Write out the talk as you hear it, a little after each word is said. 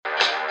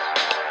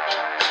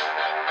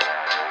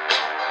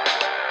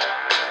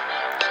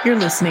You're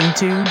listening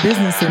to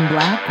Business in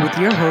Black with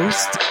your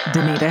host,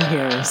 Danita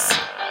Harris.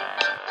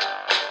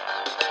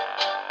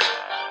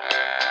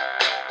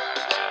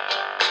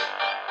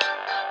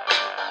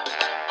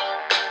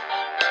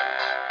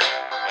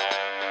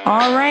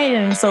 All right,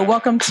 and so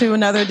welcome to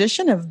another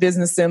edition of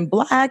Business in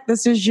Black.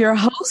 This is your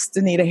host,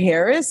 Danita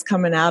Harris,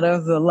 coming out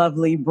of the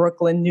lovely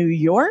Brooklyn, New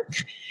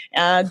York,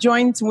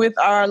 joined with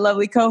our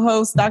lovely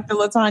co-host, Dr.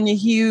 LaTanya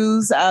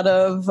Hughes, out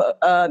of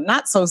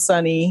not so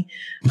sunny,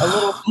 a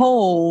little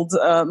cold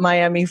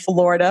Miami,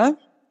 Florida.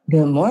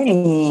 Good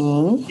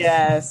morning.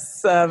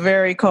 Yes,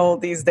 very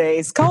cold these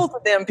days. Cold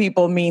for them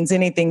people means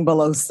anything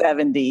below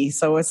 70,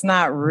 so it's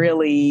not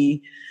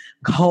really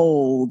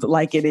cold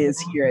like it is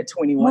here at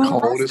 21.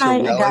 Cold is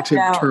a relative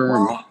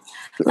term.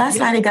 Last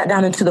night it got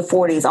down into the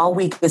 40s. All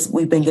week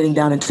we've been getting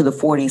down into the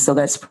 40s, so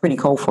that's pretty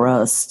cold for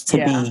us to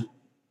be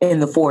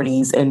in the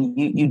 40s. And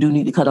you do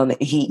need to cut on the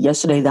heat.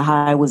 Yesterday the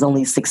high was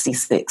only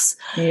 66.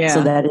 Yeah.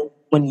 So that is,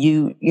 when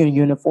you're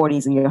in the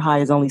 40s and your high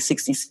is only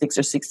 66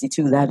 or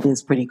 62, that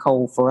is pretty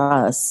cold for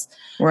us.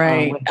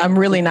 Right. I'm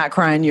really not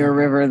crying you a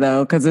river,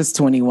 though, because it's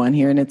 21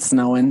 here and it's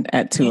snowing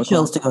at 2 o'clock. You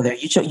chose to go there.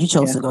 You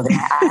chose to go there.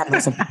 I have no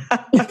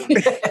sympathy.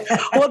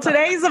 Well,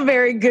 today's a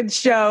very good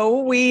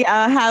show. We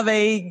have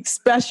a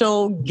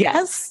special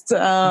guest,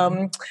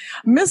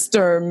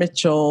 Mr.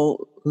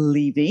 Mitchell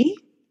Levy.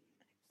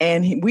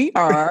 And we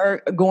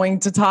are going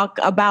to talk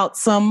about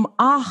some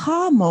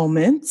aha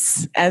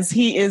moments, as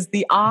he is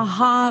the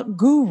aha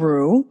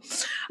guru.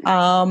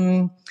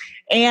 And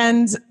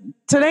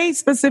today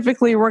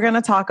specifically, we're going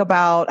to talk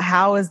about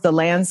how is the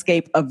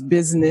landscape of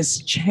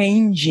business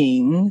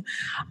changing.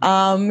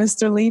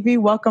 Mr. Levy,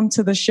 welcome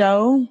to the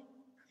show.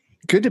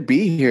 Good to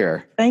be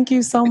here. Thank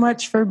you so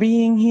much for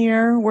being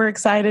here. We're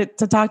excited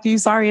to talk to you.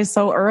 Sorry it's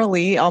so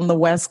early on the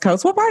West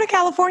Coast. What part of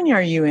California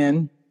are you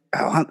in?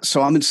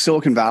 So I'm in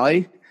Silicon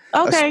Valley.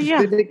 Okay,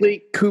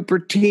 specifically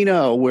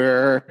Cupertino,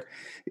 where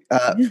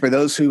for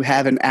those who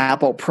have an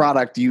Apple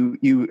product,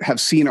 you have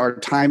seen our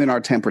time and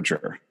our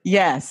temperature.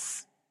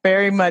 Yes,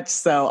 very much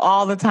so.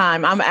 All the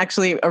time. I'm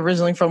actually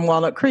originally from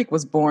Walnut Creek,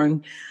 was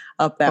born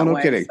up that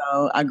way. Kidding.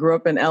 So I grew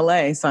up in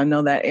LA, so I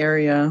know that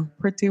area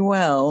pretty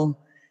well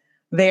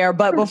there.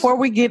 But before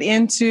we get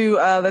into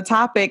the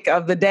topic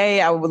of the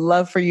day, I would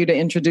love for you to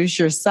introduce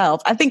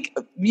yourself. I think,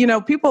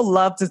 people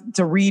love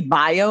to read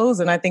bios,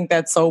 and I think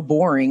that's so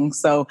boring.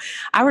 So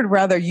I would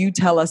rather you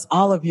tell us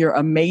all of your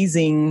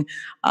amazing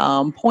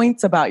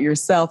points about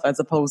yourself as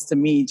opposed to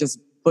me just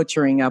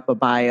butchering up a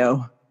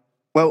bio.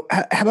 Well,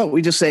 how about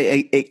we just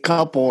say a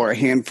couple or a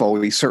handful?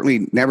 We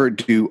certainly never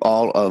do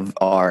all of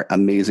our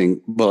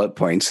amazing bullet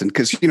points. And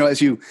because, as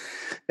you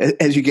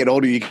get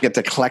older, you get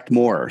to collect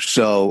more.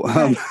 So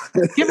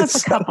give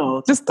us a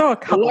couple. Just throw a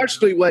couple.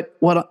 Largely what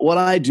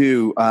I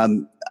do,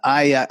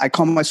 I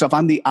call myself,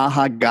 I'm the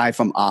aha guy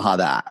from Aha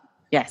That.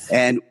 Yes.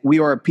 And we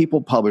are a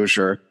people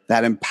publisher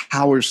that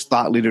empowers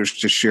thought leaders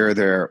to share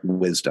their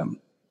wisdom.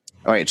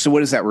 All right. So what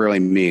does that really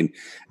mean?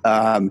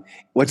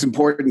 What's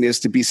important is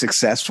to be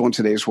successful in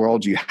today's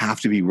world. You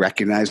have to be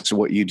recognized for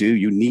what you do.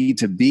 You need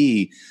to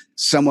be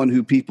someone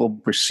who people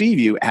perceive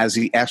you as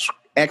the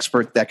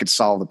expert that could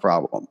solve the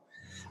problem.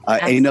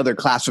 Another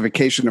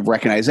classification of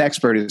recognized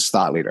expert is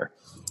thought leader.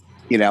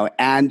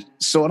 And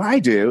so what I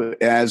do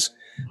is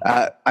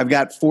I've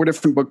got 4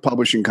 different book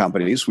publishing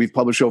companies. We've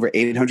published over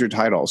 800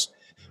 titles.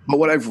 But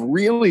what I've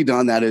really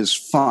done that is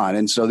fun,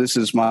 and so this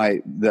is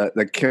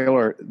the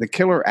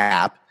killer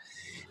app,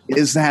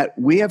 is that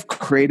we have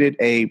created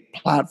a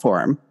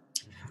platform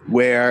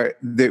where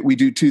we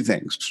do 2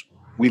 things.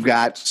 We've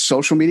got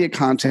social media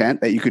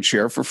content that you could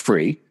share for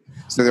free.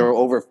 So there are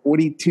over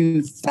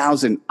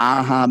 42,000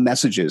 aha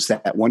messages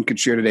that one could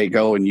share today.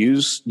 Go and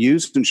use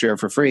and share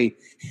for free.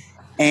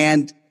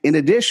 And in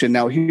addition,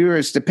 now here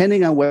is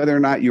depending on whether or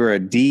not you're a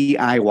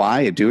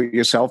DIY, a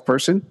do-it-yourself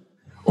person,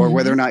 or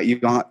whether or not you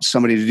want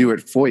somebody to do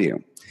it for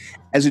you.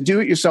 As a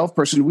do-it-yourself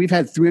person, we've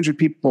had 300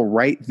 people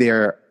write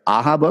their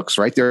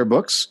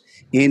books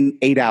in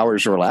 8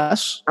 hours or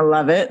less. I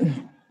love it.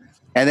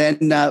 And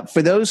then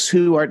for those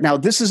who are, now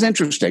this is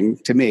interesting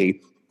to me,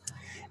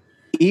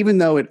 even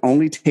though it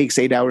only takes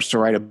 8 hours to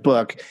write a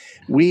book,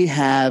 we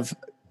have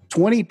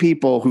 20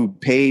 people who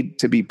paid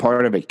to be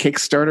part of a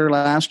Kickstarter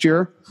last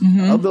year.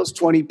 Mm-hmm. Of those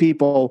 20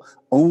 people,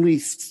 only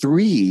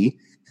 3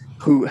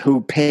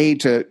 who paid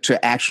to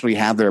actually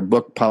have their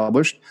book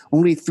published,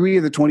 only 3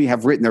 of the 20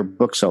 have written their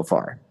book so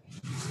far.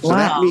 So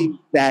that means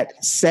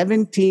that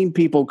 17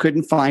 people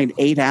couldn't find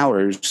 8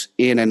 hours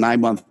in a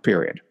 9-month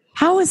period.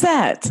 How is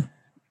that?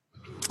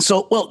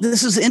 So,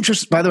 this is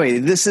interesting. By the way,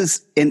 this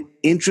is an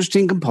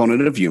interesting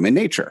component of human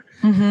nature,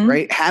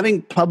 right?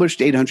 Having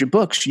published 800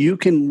 books, you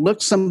can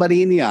look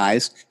somebody in the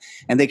eyes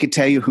and they could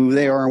tell you who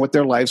they are and what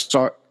their life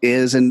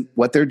is and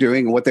what they're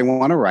doing and what they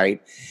want to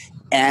write.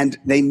 And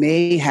they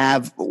may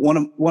have one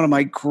of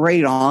my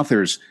great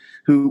authors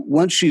who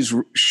once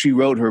she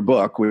wrote her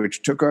book,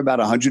 which took her about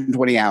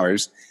 120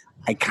 hours.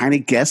 I kind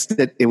of guessed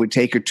that it would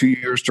take her 2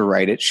 years to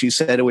write it. She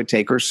said it would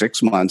take her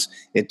 6 months.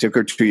 It took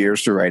her 2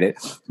 years to write it.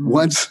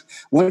 Once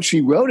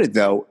she wrote it,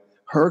 though,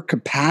 her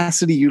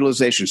capacity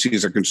utilization,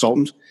 she's a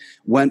consultant,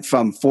 went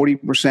from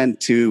 40%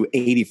 to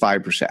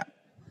 85%.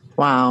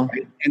 Wow.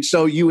 Right? And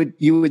so you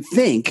would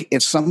think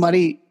if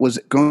somebody was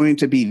going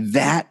to be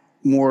that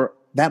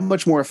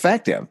much more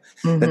effective,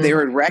 that they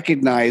would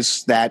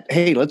recognize that,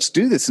 hey, let's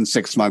do this in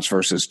 6 months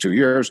versus 2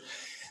 years.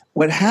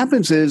 What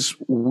happens is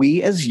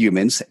we as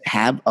humans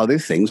have other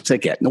things that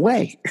get in the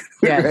way,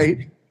 Yes.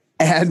 right?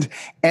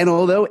 And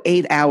although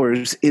 8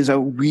 hours is a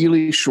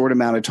really short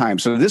amount of time,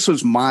 so this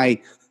was my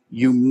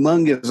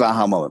humongous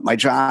aha moment. My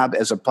job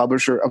as a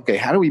publisher. Okay,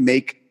 how do we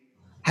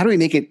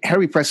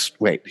press?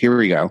 Wait, here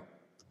we go.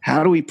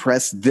 How do we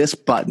press this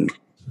button?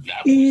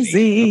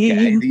 Easy.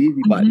 Okay, the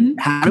easy button.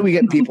 How do we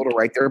get people to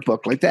write their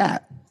book like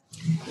that?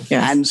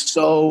 Yes. And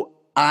so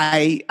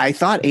I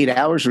thought 8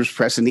 hours was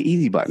pressing the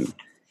easy button.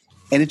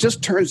 And it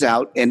just turns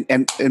out,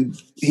 and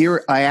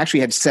here I actually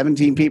had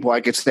 17 people.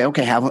 I could say,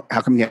 okay, how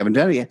come you haven't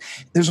done it yet?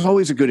 There's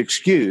always a good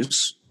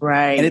excuse.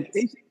 Right. And it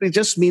basically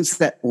just means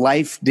that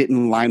life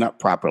didn't line up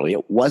properly.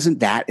 It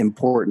wasn't that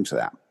important to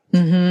them.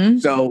 Mm-hmm.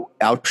 So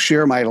I'll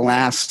share my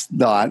last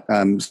thought.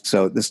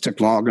 So this took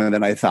longer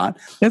than I thought.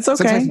 It's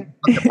okay. Sometimes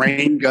I let the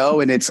brain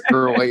go and it's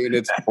early and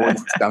it's pulling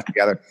stuff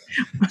together.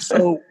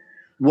 So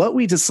what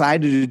we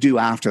decided to do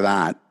after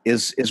that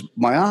is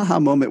my aha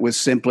moment was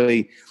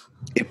simply,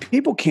 if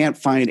people can't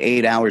find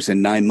 8 hours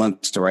in 9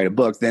 months to write a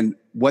book, then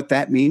what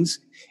that means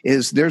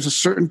is there's a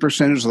certain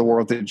percentage of the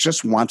world that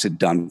just wants it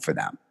done for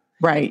them.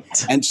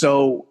 Right. And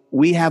so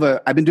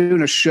I've been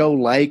doing a show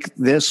like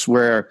this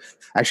where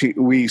actually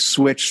we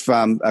switched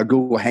from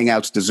Google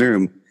Hangouts to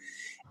Zoom.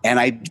 And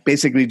I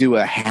basically do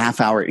a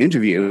half-hour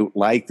interview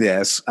like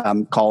this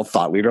called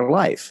Thought Leader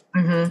Life.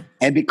 Mm-hmm.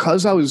 And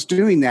because I was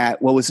doing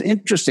that, what was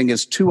interesting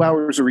is 2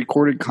 hours of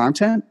recorded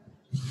content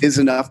is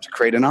enough to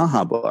create an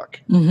aha book.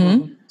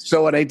 Mm-hmm.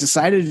 So what I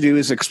decided to do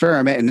is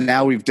experiment, and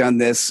now we've done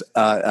this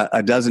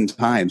a dozen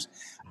times.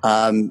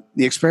 The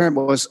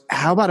experiment was,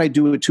 how about I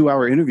do a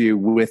 2-hour interview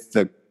with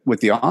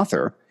the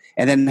author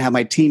and then have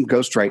my team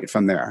ghostwrite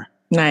from there?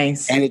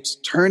 Nice. And it's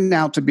turned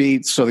out to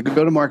be, so the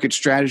go-to-market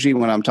strategy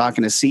when I'm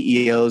talking to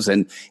CEOs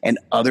and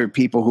other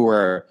people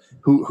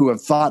who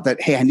have thought that,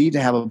 hey, I need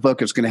to have a book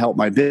that's going to help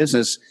my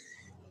business,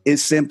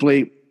 is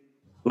simply,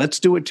 let's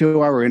do a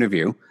 2-hour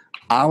interview.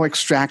 I'll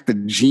extract the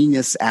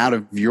genius out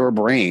of your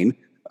brain,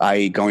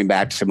 i.e. going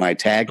back to my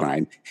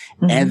tagline,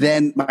 and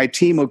then my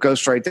team will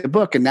ghostwrite the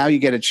book, and now you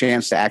get a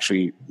chance to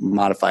actually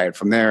modify it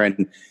from there.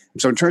 And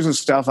so in terms of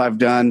stuff I've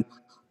done,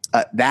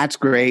 that's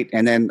great.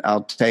 And then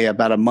I'll tell you,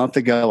 about a month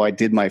ago, I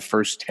did my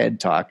first TED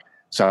Talk.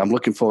 So I'm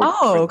looking forward to it.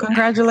 Oh,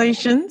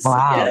 congratulations.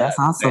 Wow, that's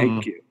awesome.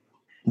 Thank you.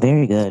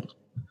 Very good.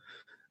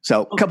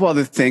 So a couple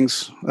other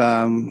things.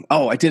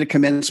 I did a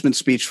commencement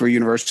speech for a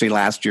university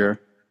last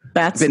year.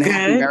 That's been good.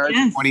 happy married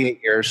for 28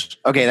 years.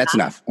 Okay, that's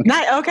enough.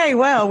 Okay. Okay,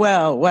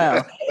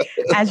 well.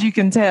 As you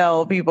can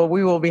tell, people,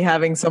 we will be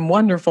having some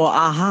wonderful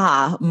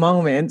aha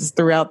moments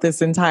throughout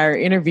this entire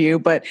interview.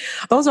 But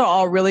those are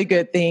all really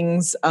good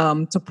things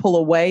to pull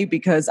away,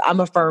 because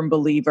I'm a firm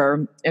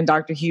believer, and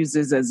Dr. Hughes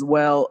is as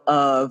well,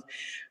 of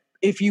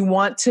if you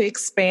want to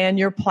expand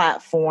your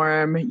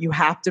platform, you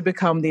have to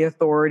become the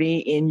authority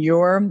in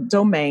your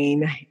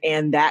domain.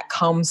 And that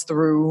comes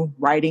through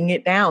writing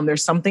it down.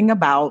 There's something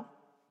about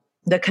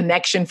the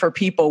connection for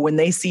people when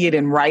they see it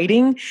in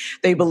writing.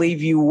 They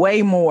believe you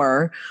way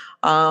more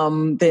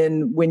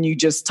than when you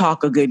just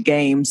talk a good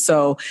game.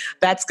 So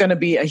that's going to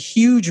be a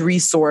huge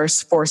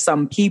resource for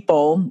some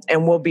people,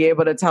 and we'll be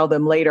able to tell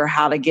them later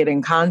how to get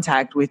in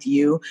contact with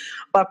you.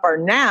 But for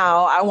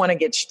now, I want to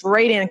get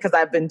straight in, because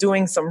I've been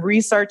doing some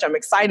research. I'm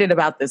excited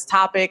about this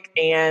topic.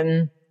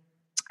 And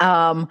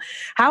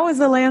how is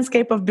the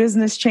landscape of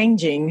business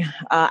changing?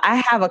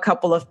 I have a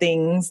couple of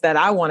things that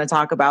I want to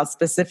talk about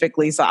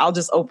specifically, so I'll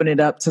just open it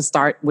up to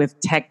start with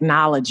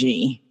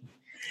technology.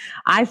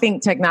 I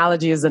think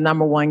technology is the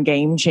number one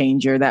game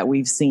changer that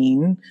we've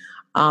seen.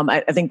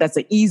 I think that's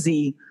an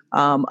easy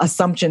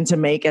assumption to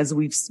make, as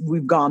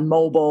we've gone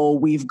mobile,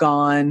 we've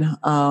gone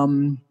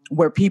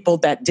where people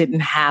that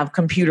didn't have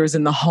computers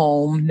in the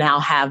home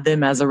now have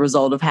them as a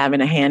result of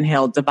having a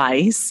handheld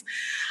device.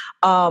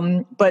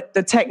 But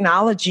the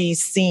technology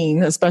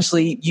scene,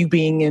 especially you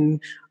being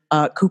in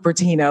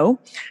Cupertino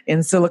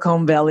in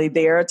Silicon Valley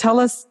there, tell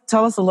us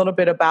a little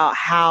bit about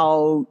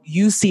how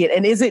you see it.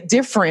 And is it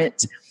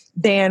different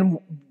than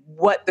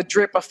what the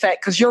drip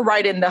effect, because you're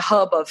right in the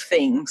hub of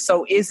things.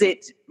 So is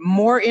it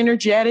more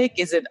energetic?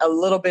 Is it a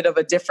little bit of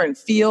a different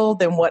feel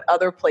than what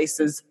other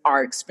places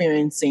are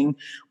experiencing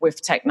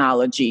with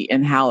technology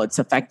and how it's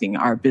affecting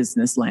our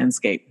business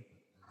landscape?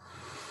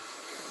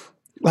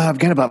 Well, I've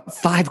got about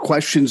 5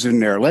 questions in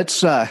there. Let's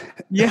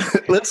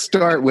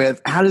start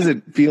with, how does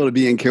it feel to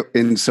be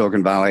in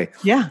Silicon Valley?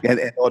 Yeah, and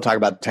we'll talk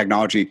about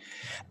technology.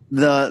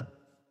 The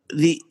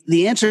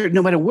answer,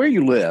 no matter where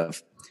you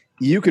live,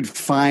 you could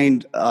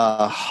find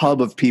a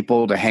hub of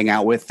people to hang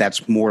out with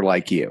that's more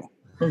like you,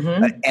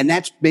 and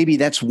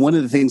that's one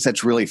of the things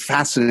that's really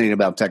fascinating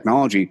about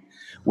technology,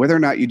 whether or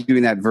not you're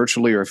doing that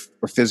virtually or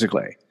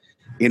physically.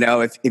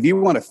 If you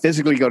want to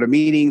physically go to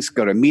meetings,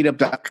 go to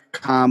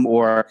meetup.com,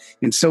 or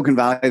in Silicon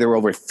Valley, there are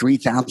over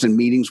 3,000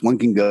 meetings one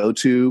can go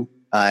to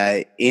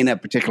in a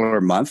particular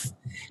month.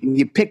 And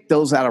you pick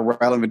those that are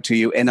relevant to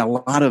you. And a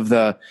lot of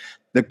the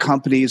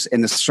companies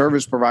and the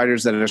service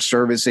providers that are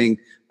servicing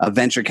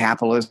venture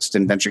capitalists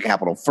and venture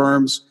capital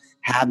firms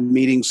have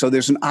meetings. So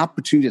there's an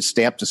opportunity to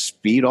stay up to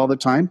speed all the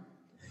time.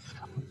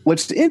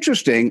 What's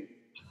interesting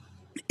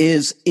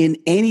is in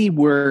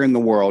anywhere in the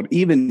world,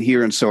 even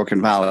here in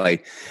Silicon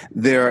Valley,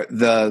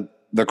 the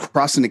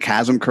crossing the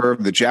chasm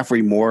curve, the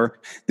Jeffrey Moore,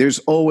 there's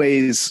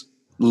always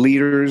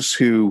leaders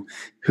who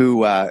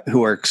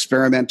are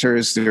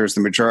experimenters. There's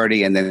the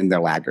majority, and then the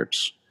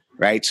laggards,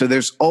 right? So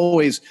there's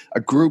always a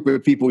group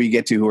of people you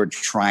get to who are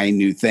trying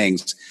new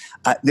things.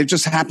 There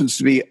just happens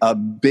to be a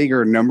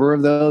bigger number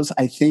of those,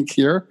 I think,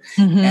 here,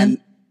 and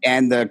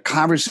the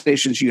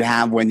conversations you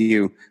have when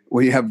you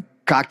have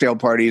cocktail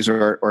parties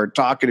or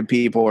talking to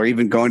people or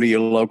even going to your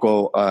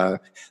local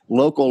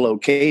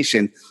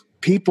location,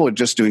 people are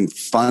just doing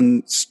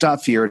fun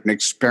stuff here and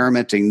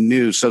experimenting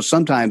new. So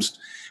sometimes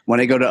when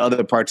I go to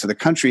other parts of the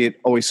country, it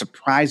always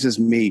surprises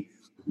me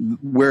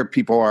where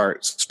people are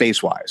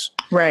space-wise.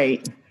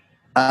 Right.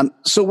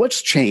 So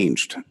what's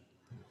changed?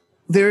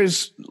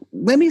 There's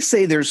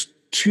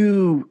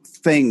two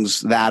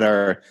things that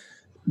are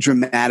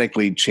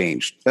dramatically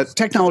changed.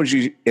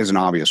 Technology is an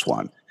obvious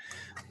one.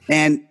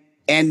 And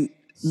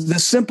the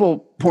simple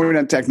point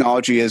on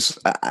technology is,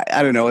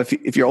 I don't know,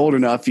 if you're old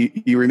enough,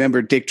 you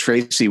remember Dick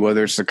Tracy,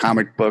 whether it's the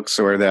comic books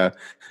or the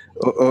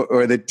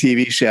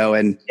TV show.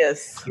 And,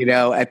 yes,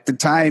 at the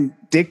time,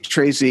 Dick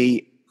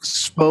Tracy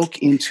spoke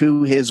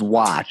into his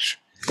watch,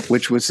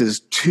 which was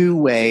his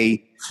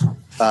two-way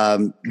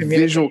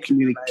visual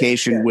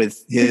communication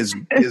with his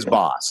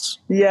boss.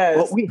 Yes.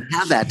 Well, we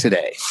have that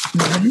today,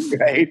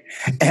 right?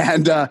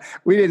 And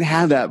we didn't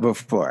have that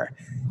before.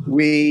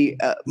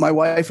 My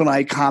wife and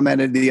I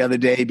commented the other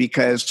day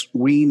because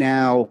we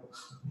now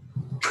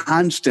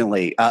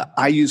constantly,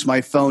 I use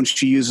my phone,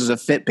 she uses a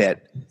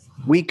Fitbit.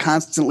 We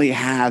constantly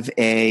have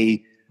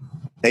a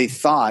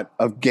thought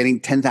of getting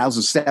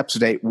 10,000 steps a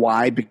day.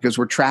 Why? Because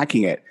we're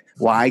tracking it.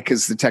 Why?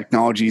 Because the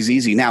technology is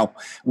easy. Now,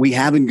 we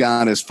haven't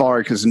gone as far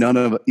because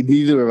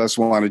neither of us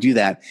want to do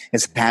that,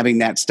 as having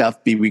that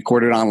stuff be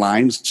recorded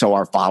online so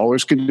our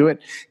followers can do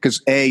it.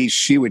 Because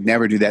she would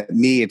never do that.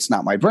 Me, it's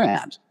not my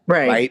brand.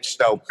 Right.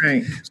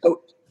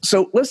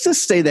 So let's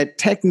just say that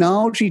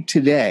technology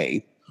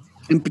today,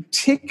 and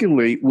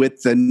particularly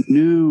with the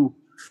new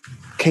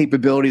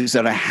capabilities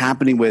that are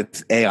happening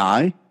with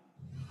AI,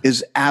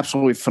 is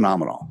absolutely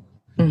phenomenal.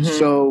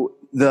 So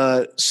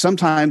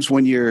sometimes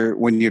when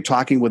you're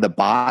talking with a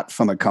bot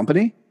from a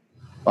company,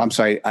 I'm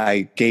sorry,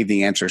 I gave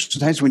the answer.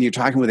 Sometimes when you're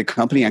talking with a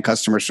company on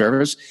customer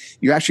service,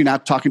 you're actually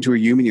not talking to a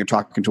human, you're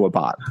talking to a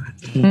bot.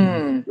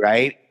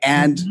 Right?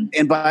 And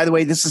by the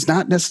way, this is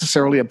not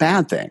necessarily a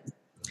bad thing.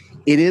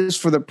 It is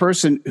for the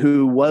person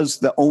who was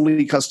the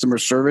only customer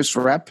service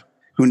rep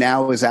who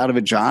now is out of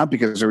a job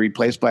because they're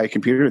replaced by a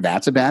computer.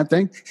 That's a bad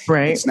thing.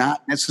 Right. It's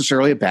not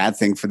necessarily a bad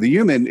thing for the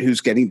human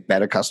who's getting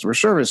better customer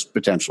service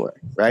potentially.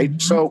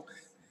 Right. So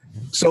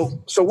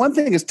one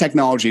thing is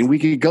technology, and we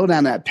could go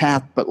down that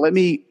path, but let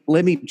me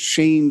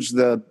change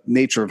the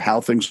nature of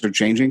how things are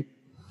changing.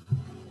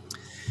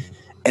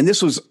 And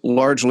this was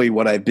largely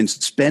what I've been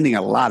spending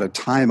a lot of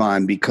time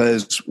on,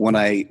 because when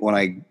I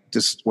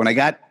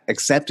got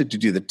accepted to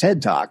do the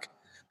TED Talk,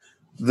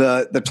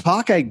 the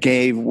talk I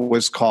gave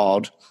was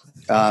called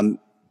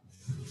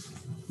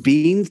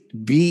being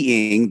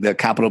the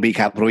capital B,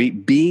 capital E,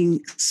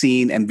 being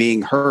seen and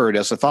being heard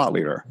as a thought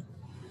leader.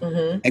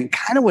 And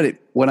kind of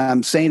what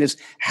I'm saying is,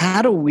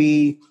 how do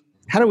we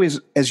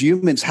as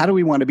humans, how do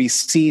we want to be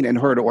seen and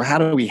heard, or how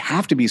do we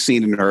have to be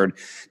seen and heard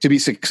to be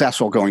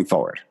successful going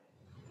forward?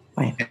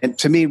 Right. And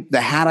to me,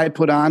 the hat I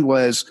put on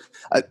was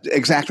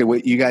exactly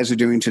what you guys are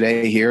doing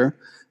today here.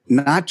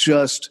 Not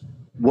just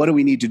what do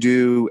we need to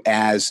do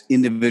as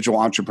individual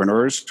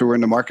entrepreneurs who are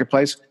in the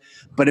marketplace,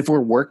 but if we're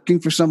working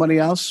for somebody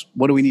else,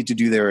 what do we need to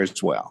do there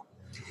as well?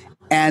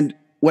 And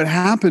what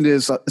happened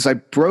is I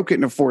broke it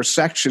into 4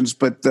 sections,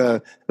 but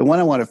the one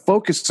I want to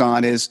focus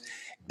on is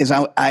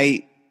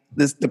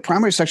the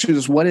primary section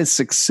is, what is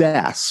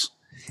success?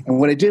 And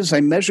what I did is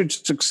I measured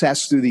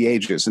success through the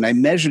ages, and I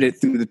measured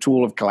it through the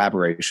tool of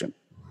collaboration.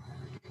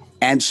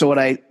 And so what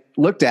I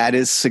looked at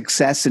is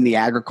success in the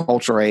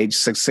agricultural age,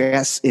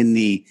 success in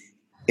the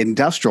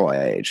industrial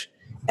age,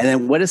 and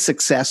then what does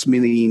success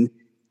mean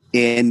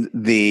in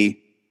the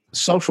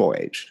social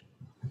age?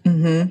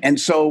 And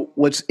so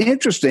what's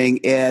interesting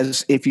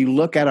is, if you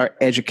look at our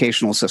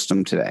educational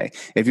system today,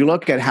 if you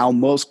look at how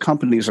most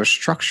companies are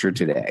structured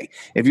today,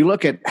 if you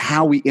look at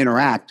how we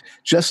interact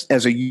just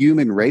as a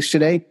human race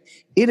today,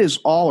 it is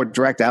all a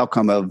direct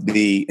outcome of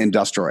the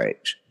industrial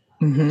age.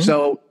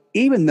 So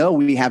even though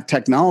we have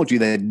technology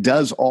that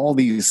does all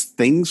these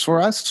things for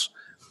us,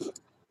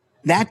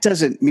 that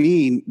doesn't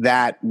mean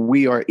that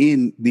we are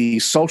in the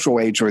social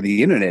age or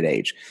the internet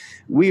age.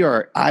 We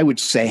are, I would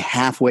say,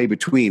 halfway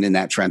between in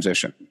that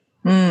transition.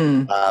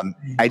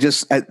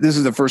 This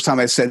is the first time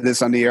I said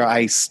this on the air.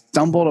 I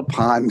stumbled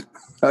upon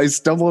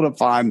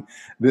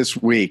this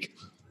week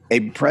a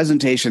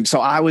presentation.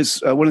 So I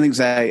was, one of the things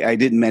I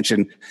didn't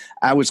mention,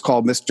 I was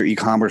called Mr.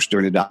 E-commerce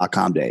during the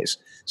dot-com days.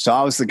 So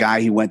I was the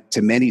guy who went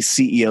to many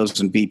CEOs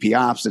and VP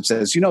ops that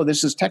says,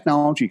 this is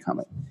technology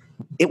coming.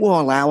 It will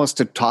allow us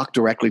to talk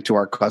directly to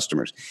our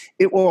customers.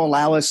 It will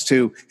allow us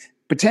to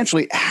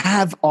potentially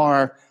have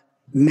our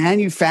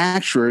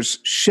manufacturers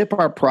ship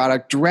our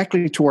product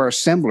directly to our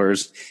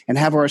assemblers and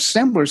have our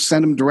assemblers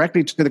send them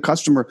directly to the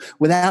customer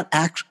without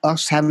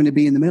us having to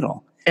be in the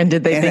middle. And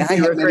did they think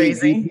you were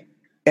crazy?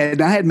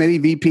 And I had many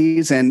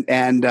VPs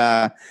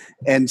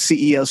and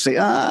CEOs say,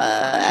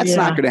 that's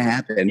not going to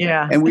happen.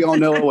 Yeah. And we all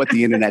know what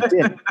the internet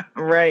did.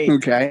 Right.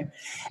 Okay.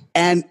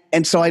 And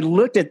so I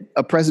looked at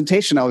a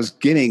presentation I was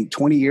getting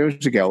 20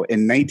 years ago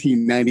in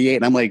 1998.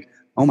 And I'm like,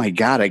 oh my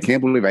God, I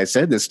can't believe I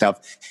said this stuff.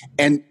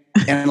 And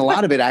a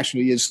lot of it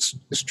actually is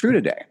true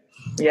today.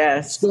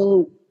 Yes.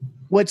 So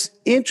what's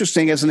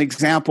interesting as an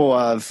example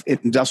of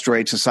industrial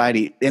age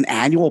society, an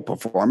annual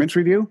performance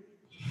review,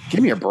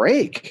 give me a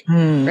break.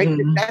 Right?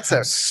 That's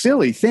a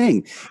silly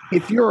thing.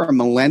 If you're a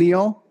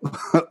millennial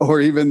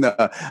or even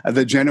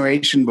the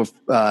generation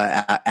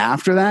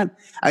after that,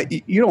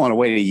 you don't want to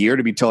wait a year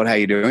to be told how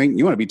you're doing.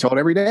 You want to be told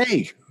every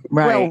day.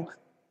 Right. Well,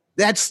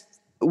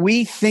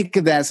 we think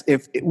of that,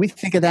 if we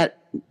think of that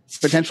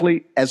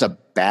potentially as a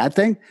bad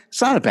thing.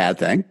 It's not a bad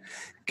thing.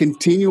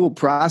 Continual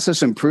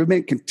process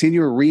improvement,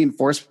 continual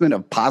reinforcement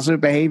of positive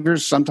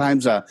behaviors,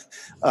 sometimes a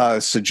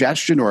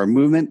suggestion or a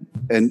movement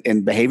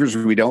in behaviors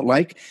we don't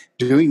like,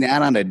 doing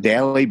that on a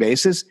daily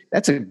basis,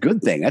 that's a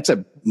good thing. That's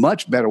a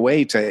much better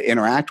way to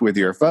interact with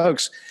your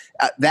folks.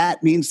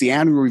 That means the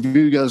annual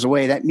review goes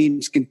away. That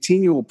means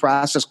continual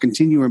process,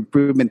 continual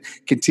improvement,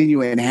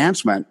 continual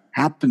enhancement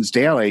happens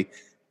daily.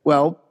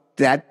 Well,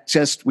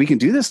 we can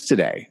do this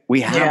today.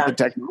 We have the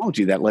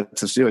technology that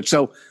lets us do it.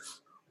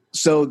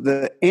 So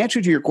the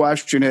answer to your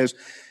question is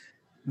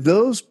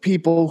those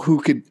people who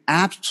could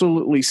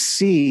absolutely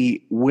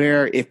see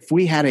where, if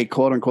we had a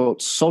quote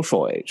unquote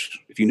social age,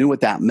 if you knew what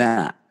that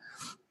meant,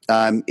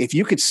 if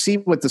you could see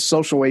what the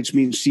social age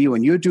means to you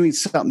and you're doing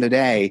something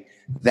today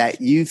that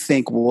you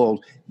think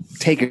will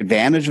take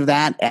advantage of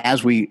that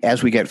as we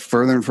get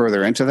further and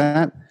further into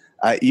that,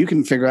 you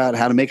can figure out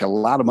how to make a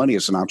lot of money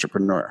as an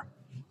entrepreneur.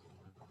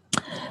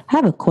 I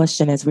have a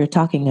question as we're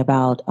talking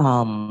about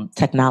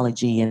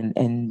technology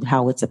and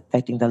how it's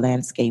affecting the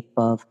landscape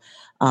of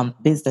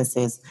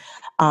businesses.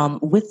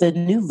 With the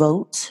new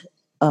vote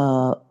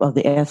of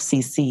the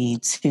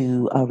FCC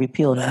to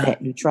repeal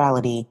net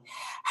neutrality,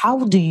 how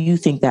do you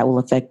think that will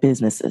affect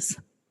businesses?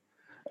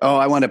 Oh,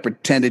 I want to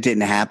pretend it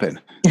didn't happen.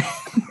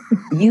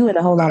 You and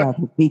a whole lot of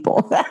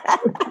people.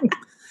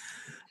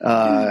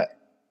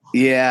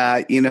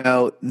 Yeah,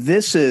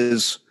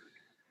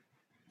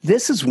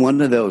 this is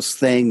one of those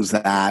things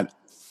that,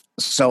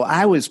 so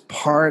I was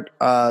part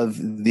of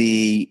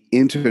the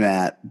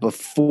internet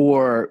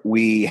before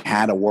we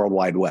had a World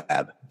Wide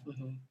Web.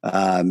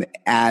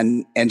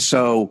 And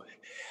so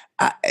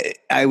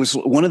I was,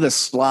 one of the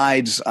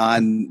slides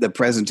on the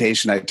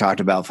presentation I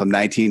talked about from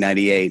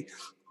 1998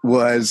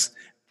 was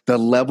the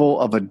level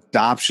of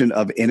adoption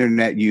of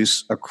internet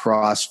use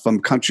from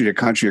country to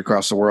country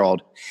across the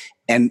world.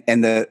 And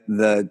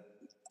the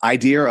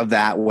idea of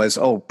that was,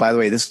 oh, by the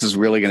way, this is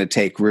really going to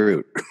take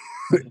root.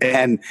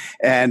 and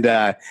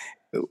I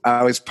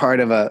was part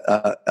of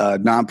a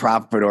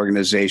nonprofit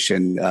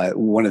organization.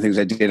 One of the things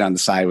I did on the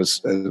side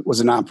was a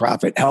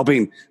nonprofit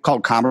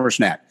called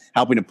CommerceNet,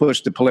 helping to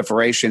push the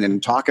proliferation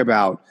and talk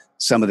about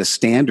some of the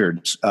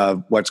standards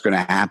of what's going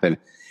to happen.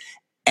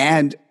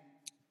 And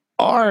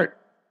our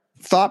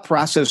thought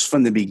process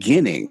from the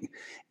beginning,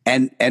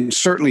 and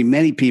certainly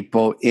many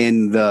people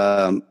in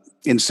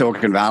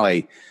Silicon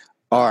Valley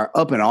are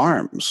up in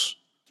arms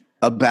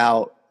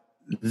about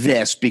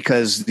this,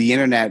 because the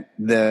internet,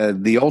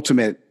 the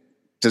ultimate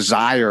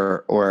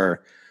desire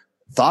or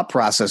thought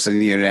process in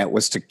the internet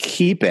was to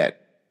keep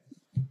it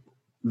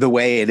the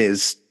way it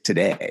is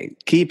today,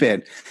 keep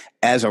it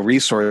as a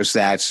resource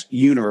that's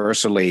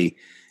universally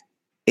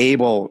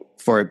able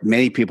for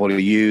many people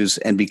to use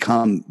and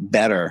become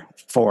better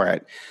for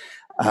it.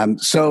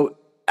 So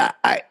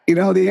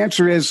the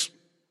answer is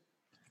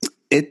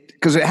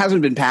because it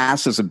hasn't been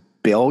passed as a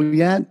bill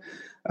yet.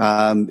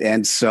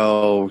 And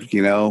so,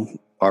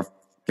 our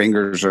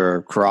fingers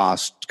are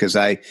crossed, because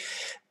my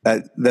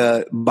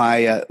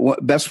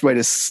best way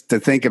to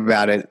think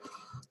about it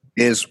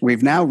is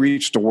we've now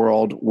reached a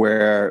world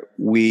where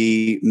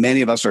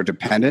many of us are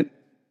dependent.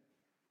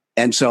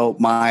 And so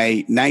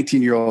my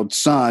 19-year-old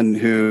son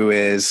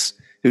who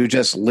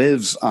just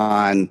lives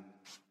on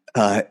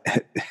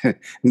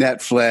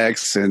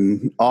Netflix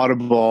and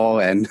Audible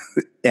and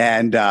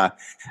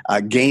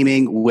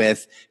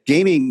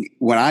gaming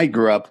when I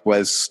grew up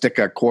was stick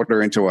a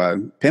quarter into a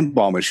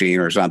pinball machine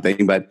or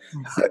something, but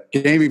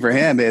gaming for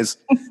him is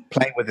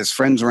playing with his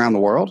friends around the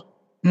world.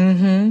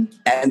 And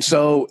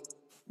so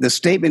the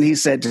statement he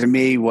said to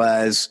me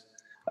was,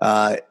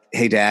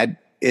 hey, Dad,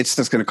 it's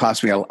just going to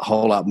cost me a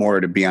whole lot more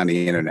to be on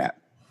the internet.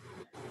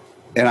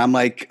 And I'm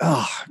like,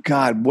 oh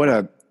God,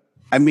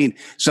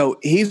 so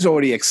he's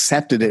already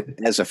accepted it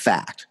as a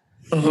fact.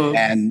 Mm-hmm.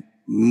 And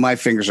my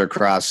fingers are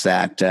crossed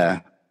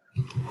that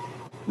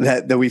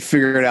we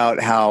figured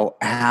out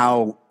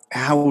how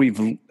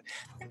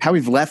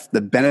we've left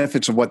the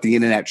benefits of what the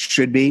internet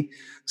should be,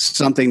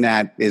 something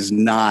that is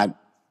not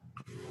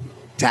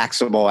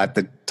taxable at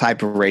the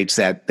type of rates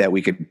that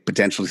we could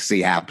potentially see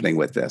happening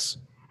with this.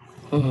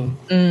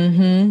 Mm-hmm.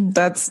 Mm-hmm.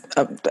 That's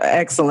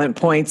excellent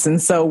points. And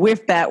so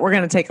with that, we're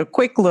going to take a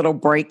quick little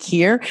break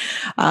here.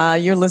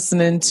 You're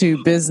listening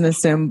to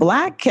Business in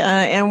Black,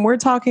 and we're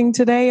talking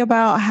today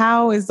about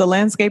how is the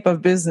landscape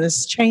of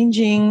business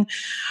changing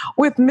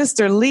with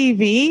Mr.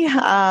 Levy,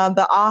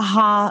 the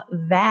Aha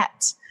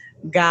That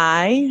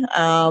guy.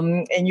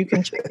 And you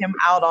can check him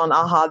out on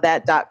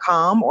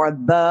ahathat.com or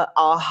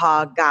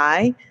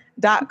theahaguy.com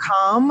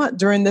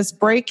during this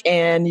break.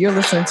 And you're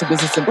listening to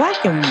Business in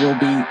Black, and we'll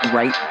be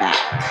right back.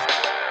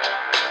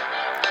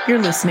 You're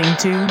listening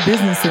to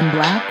Business in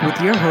Black with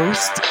your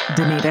host,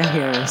 Danita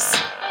Harris.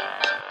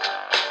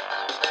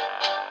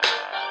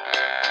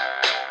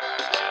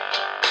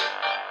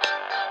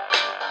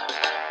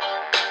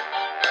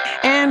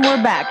 And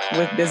we're back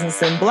with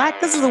Business in Black.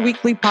 This is a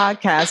weekly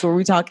podcast where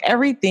we talk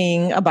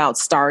everything about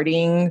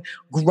starting,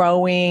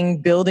 growing,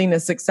 building a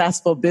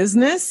successful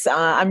business.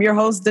 I'm your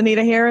host,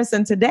 Danita Harris,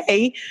 and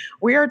today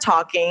we are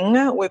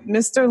talking with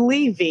Mr.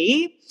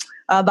 Levy,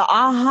 the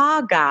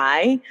Aha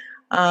guy,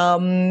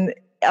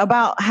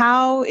 about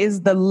how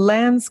is the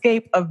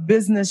landscape of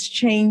business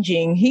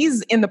changing.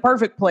 He's in the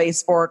perfect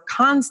place for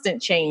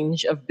constant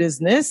change of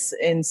business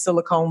in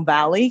Silicon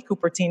Valley,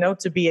 Cupertino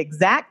to be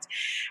exact.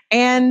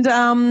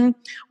 And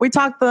we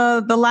talked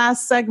the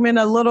last segment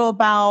a little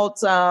about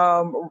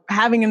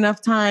having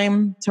enough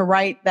time to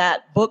write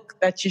that book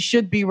that you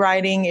should be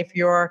writing if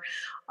you're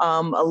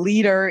a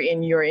leader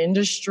in your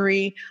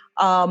industry.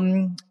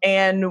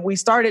 And we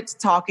started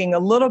talking a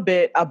little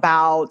bit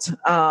about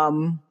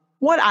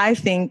what I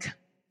think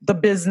the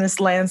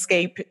business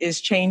landscape is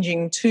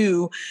changing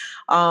too.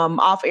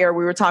 Off air,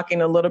 we were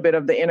talking a little bit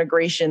of the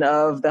integration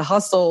of the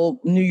hustle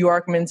New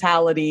York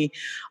mentality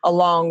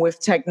along with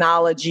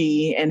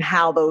technology and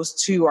how those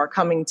two are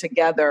coming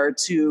together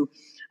to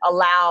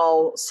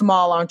allow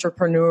small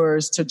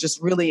entrepreneurs to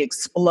just really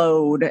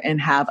explode and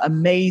have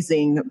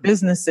amazing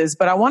businesses.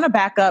 But I want to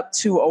back up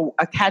to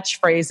a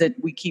catchphrase that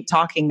we keep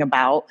talking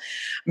about,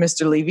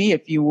 Mr. Levy,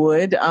 if you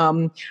would,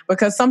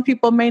 because some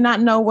people may not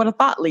know what a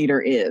thought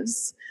leader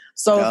is.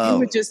 So if you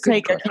would just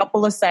take a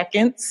couple of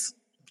seconds,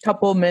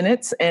 couple of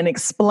minutes and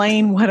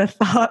explain what a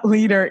thought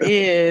leader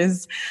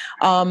is,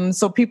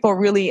 so people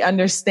really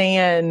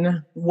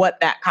understand what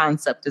that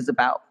concept is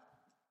about.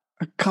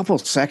 A couple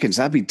of seconds,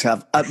 that'd be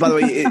tough. By the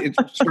way,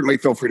 certainly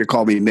feel free to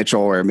call me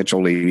Mitchell or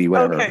Mitchell Levy,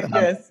 whatever.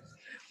 Okay,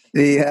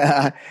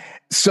 yes.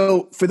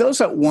 So for those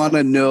that want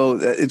to know,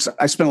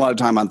 I spend a lot of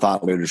time on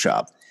thought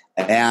leadership.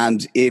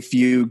 And if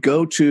you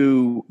go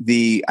to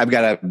I've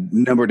got a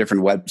number of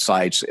different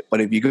websites,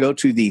 but if you go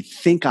to the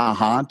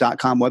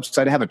thinkaha.com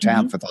website, I have a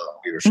tab for thought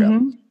leadership.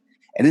 Mm-hmm.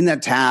 And in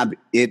that tab,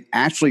 it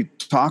actually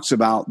talks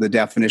about the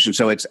definition.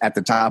 So it's at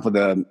the top of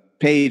the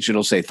page,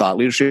 it'll say thought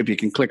leadership. You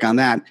can click on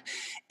that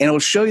and it'll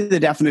show you the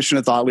definition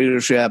of thought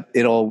leadership.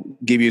 It'll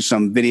give you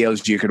some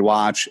videos you could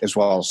watch as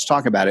well as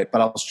talk about it,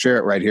 but I'll share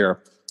it right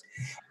here.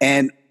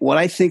 And what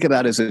I think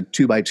about is a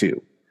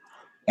 2x2.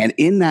 And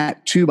in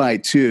that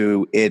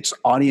 2x2, it's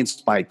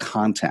audience by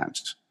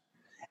content.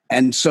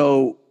 And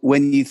so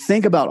when you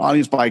think about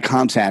audience by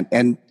content,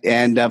 and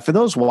for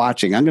those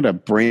watching, I'm going to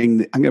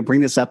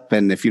bring this up,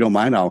 and if you don't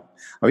mind, I'll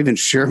even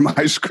share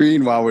my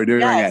screen while we're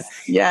doing it.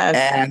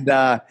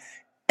 Yes.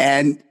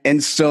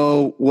 And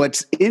so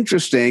what's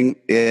interesting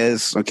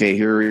is, okay,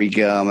 here we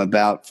go.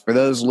 For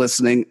those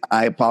listening,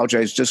 I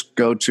apologize. Just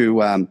go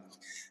to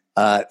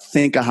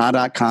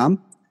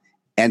thinkaha.com.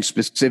 And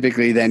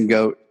specifically then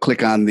go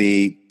click on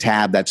the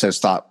tab that says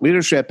thought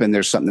leadership, and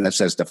there's something that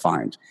says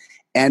defined.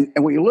 And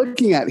what you're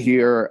looking at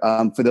here,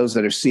 for those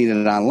that are seeing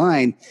it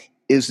online,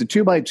 is the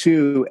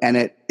 2x2. And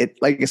it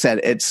like I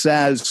said, it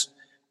says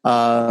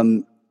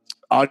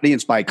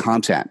audience by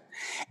content.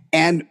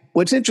 And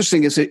what's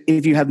interesting is that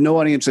if you have no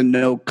audience and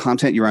no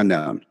content, you're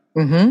unknown.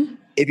 Mm-hmm.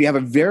 If you have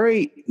a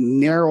very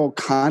narrow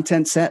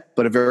content set,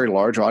 but a very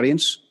large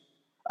audience,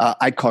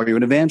 I'd call you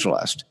an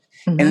evangelist.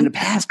 Mm-hmm. And in the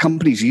past,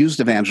 companies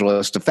used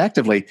evangelists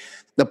effectively.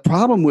 The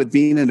problem with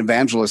being an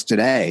evangelist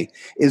today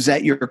is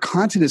that your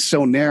content is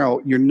so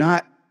narrow, you're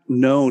not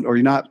known or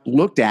you're not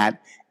looked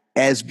at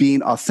as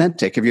being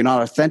authentic. If you're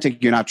not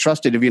authentic, you're not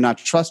trusted. If you're not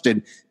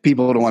trusted,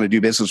 people don't want to do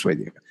business with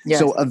you. Yes.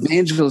 So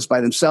evangelists by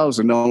themselves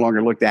are no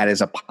longer looked at as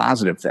a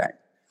positive thing.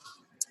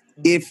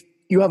 If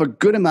you have a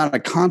good amount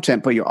of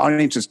content, but your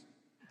audience is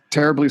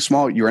terribly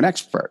small, you're an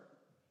expert.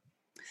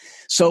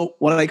 So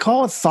what I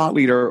call a thought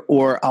leader,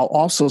 or I'll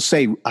also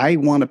say I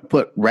want to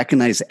put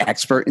recognized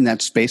expert in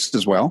that space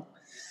as well.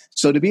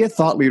 So to be a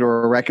thought leader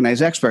or a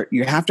recognized expert,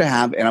 you have to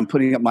have, and I'm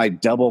putting up my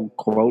double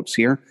quotes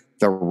here,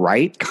 the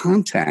right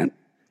content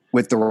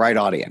with the right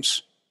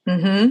audience.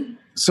 Mm-hmm.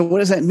 So what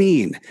does that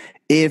mean?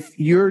 If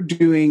you're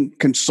doing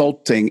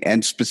consulting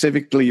and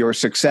specifically you're a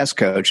success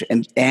coach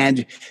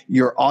and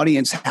your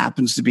audience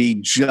happens to be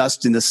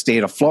just in the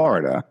state of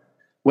Florida,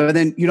 well,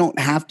 then you don't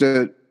have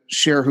to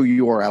share who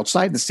you are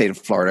outside the state of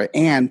Florida,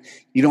 and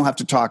you don't have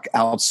to talk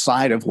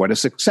outside of what a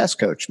success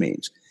coach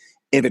means.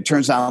 If it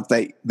turns out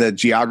that the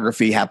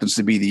geography happens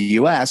to be the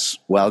U.S.,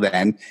 well,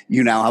 then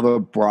you now have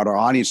a broader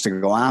audience to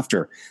go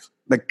after.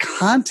 The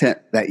content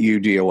that you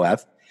deal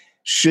with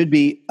should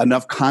be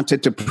enough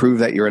content to prove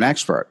that you're an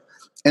expert.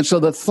 And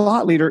so the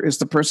thought leader is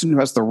the person who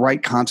has the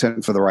right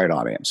content for the right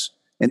audience.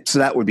 And so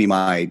that would be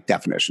my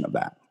definition of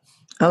that.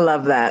 I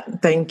love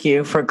that. Thank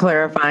you for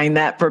clarifying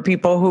that for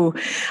people who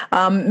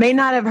may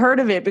not have heard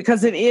of it,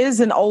 because it is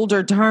an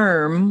older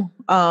term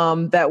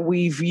that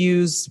we've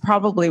used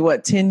probably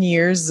 10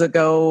 years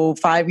ago,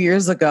 5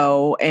 years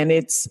ago, and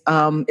it's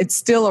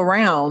still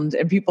around,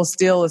 and people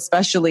still,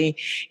 especially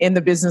in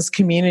the business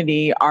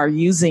community, are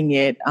using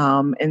it.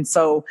 And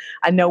so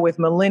I know with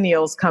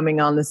millennials coming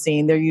on the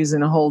scene, they're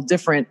using a whole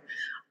different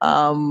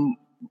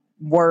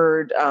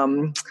word.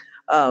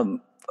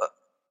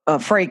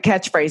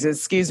 Catchphrases,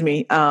 excuse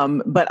me.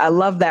 But I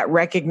love that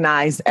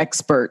recognized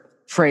expert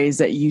phrase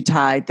that you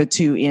tied the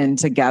two in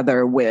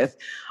together with,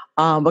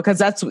 because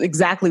that's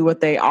exactly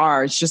what they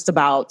are. It's just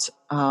about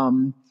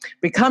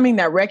becoming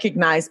that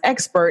recognized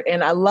expert.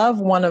 And I love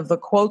one of the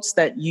quotes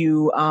that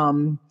you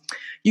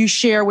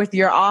share with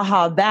your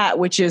aha that,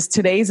 which is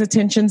today's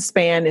attention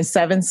span is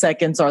 7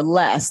 seconds or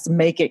less.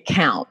 Make it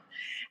count.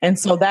 And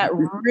so that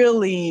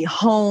really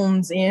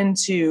hones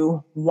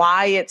into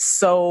why it's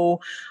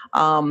so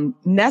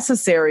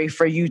necessary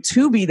for you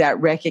to be that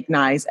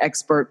recognized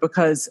expert,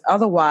 because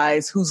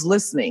otherwise, who's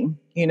listening?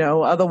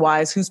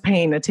 Otherwise, who's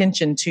paying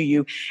attention to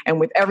you? And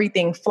with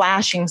everything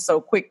flashing so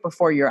quick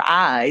before your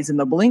eyes, in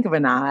the blink of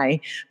an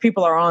eye,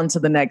 people are on to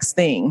the next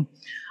thing.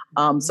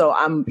 So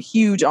I'm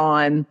huge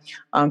on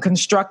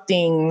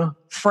constructing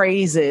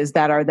phrases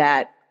that are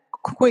that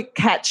quick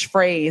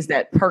catchphrase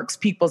that perks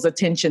people's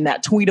attention,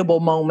 that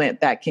tweetable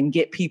moment that can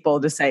get people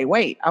to say,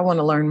 wait, I want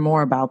to learn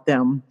more about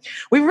them.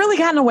 We've really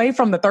gotten away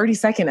from the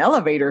 30-second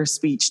elevator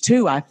speech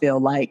too, I feel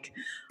like.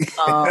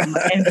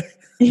 And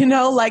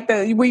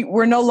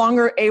we're no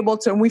longer able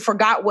to, and we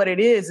forgot what it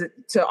is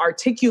to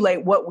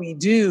articulate what we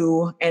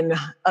do, and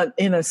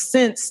in a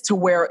sense to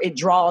where it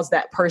draws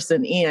that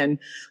person in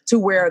to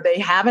where they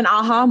have an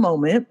aha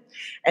moment,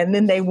 and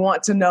then they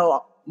want to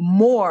know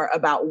more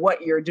about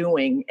what you're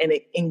doing, and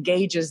it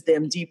engages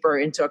them deeper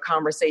into a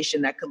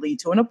conversation that could lead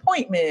to an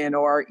appointment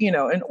or,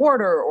 an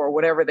order or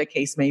whatever the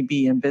case may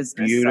be in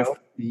business.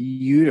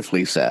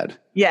 Beautifully said.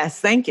 Yes,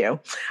 thank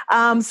you.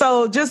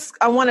 So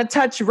I want to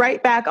touch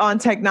right back on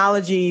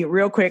technology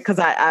real quick, because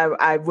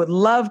I would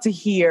love to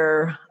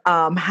hear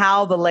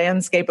how the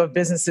landscape of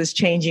business is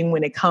changing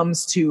when it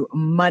comes to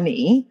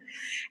money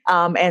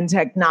and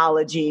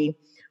technology.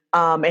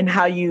 And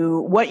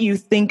what you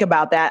think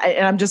about that.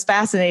 And I'm just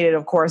fascinated,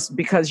 of course,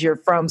 because you're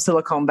from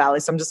Silicon Valley.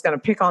 So I'm just going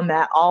to pick on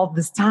that all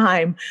this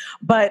time.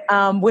 But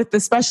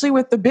especially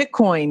with the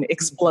Bitcoin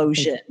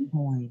explosion,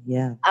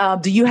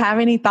 do you have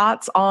any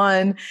thoughts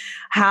on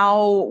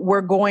how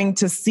we're going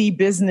to see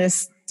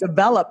business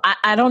develop?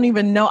 I don't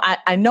even know.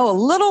 I know a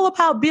little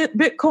about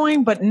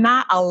Bitcoin, but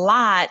not a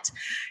lot.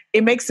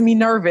 It makes me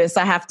nervous,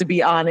 I have to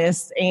be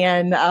honest.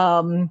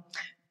 And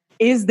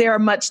is there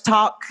much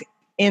talk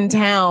in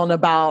town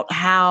about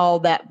how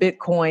that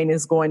Bitcoin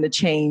is going to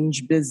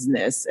change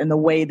business and the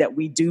way that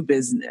we do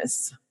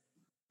business?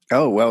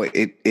 Oh, well,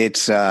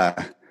 it's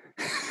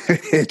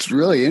it's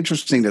really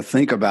interesting to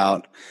think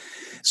about.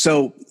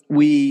 So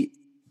we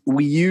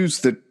use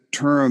the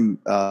term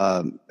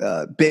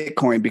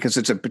Bitcoin because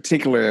it's a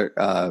particular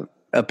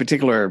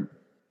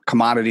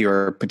commodity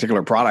or a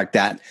particular product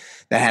that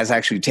has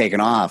actually taken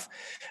off.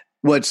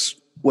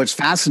 What's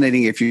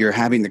fascinating, if you're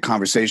having the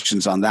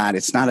conversations on that,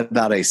 it's not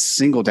about a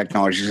single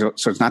technology.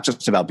 So it's not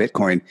just about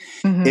Bitcoin.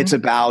 Mm-hmm. It's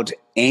about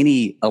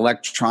any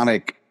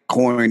electronic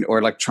coin or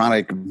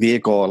electronic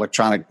vehicle,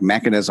 electronic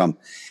mechanism.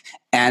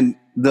 And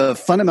the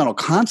fundamental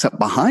concept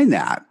behind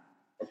that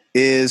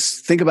is,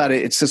 think about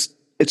it, it's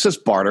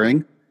just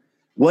bartering.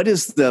 What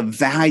is the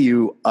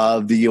value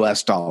of the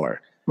US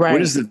dollar? Right.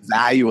 What is the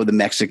value of the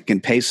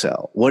Mexican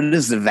peso? What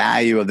is the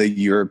value of the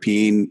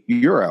European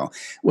euro?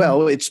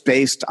 Well, it's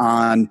based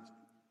on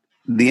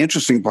the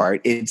interesting part,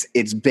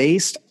 it's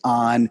based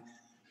on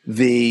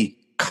the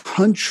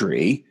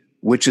country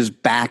which is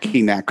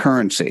backing that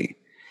currency.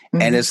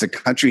 Mm-hmm. And as the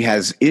country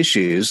has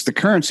issues, the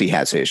currency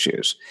has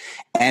issues.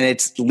 And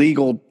it's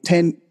legal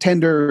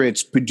tender.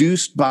 It's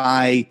produced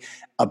by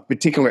a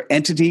particular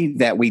entity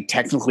that we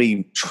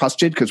technically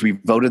trusted because we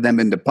voted them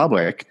into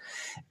public,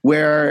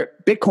 where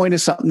Bitcoin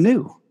is something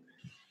new.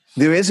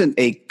 There isn't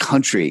a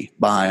country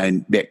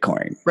behind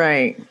Bitcoin.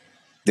 Right.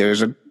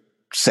 There's a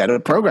set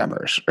of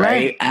programmers,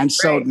 right? And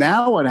so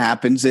now what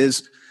happens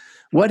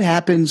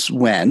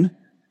when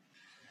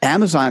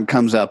Amazon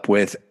comes up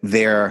with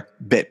their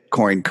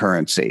Bitcoin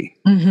currency,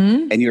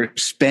 mm-hmm. and you're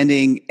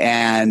spending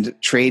and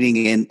trading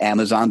in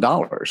Amazon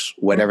dollars,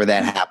 whatever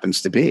that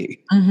happens to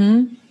be.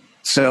 Mm-hmm.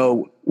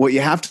 So what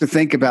you have to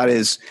think about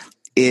is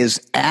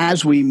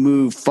as we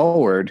move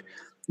forward,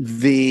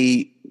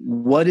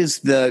 what is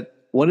the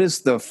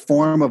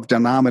form of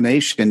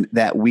denomination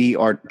that we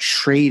are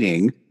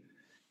trading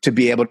to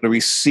be able to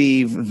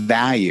receive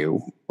value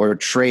or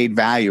trade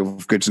value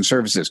of goods and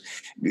services?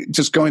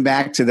 Just going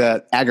back to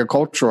the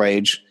agricultural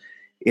age,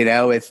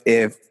 if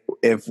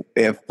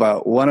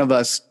one of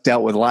us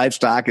dealt with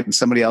livestock and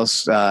somebody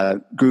else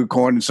grew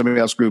corn and somebody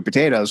else grew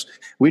potatoes,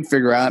 we'd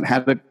figure out how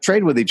to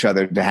trade with each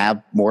other to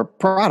have more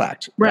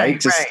product.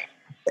 Right.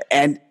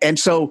 And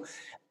so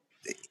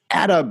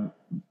at a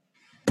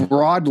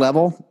broad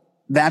level,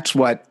 that's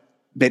what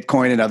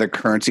Bitcoin and other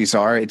currencies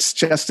are. It's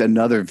just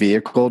another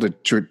vehicle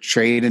to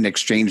trade and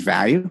exchange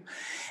value.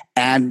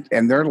 And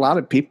there are a lot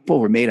of people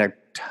who made a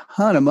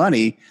ton of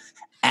money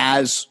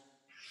as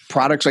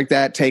products like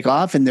that take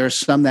off, and there's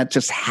some that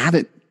just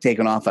haven't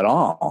taken off at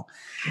all.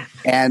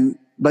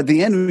 But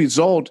the end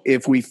result,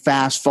 if we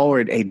fast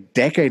forward a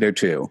decade or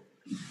two,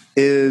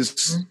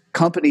 is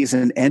companies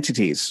and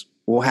entities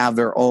will have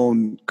their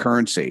own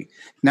currency.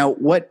 Now,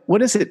 what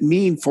does it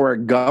mean for a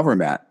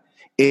government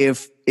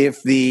if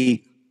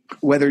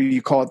whether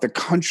you call it the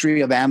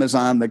country of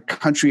Amazon, the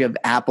country of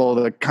Apple,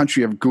 the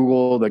country of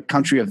Google, the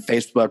country of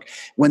Facebook,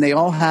 when they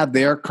all have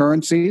their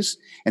currencies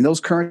and those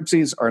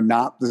currencies are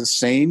not the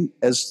same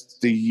as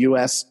the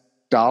US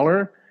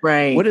dollar?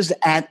 Right. What does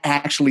that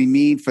actually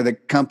mean for the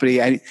company?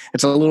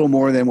 It's a little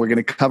more than we're going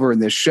to cover in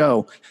this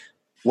show.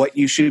 What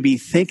you should be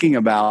thinking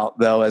about,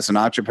 though, as an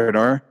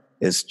entrepreneur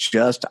is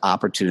just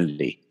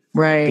opportunity.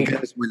 Right.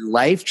 Because when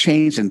life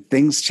changes and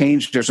things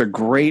change, there's a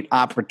great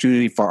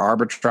opportunity for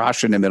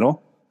arbitrage in the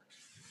middle.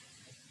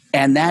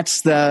 And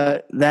that's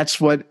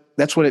what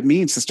it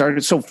means to start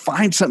it. So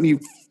find something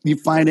you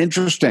find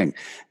interesting.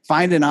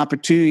 Find an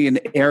opportunity, an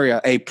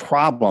area, a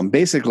problem.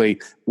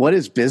 Basically, what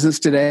is business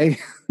today?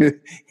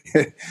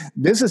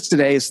 Business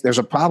today is there's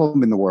a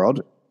problem in the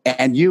world,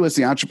 and you as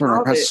the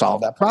entrepreneur has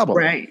solved that problem.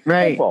 Right.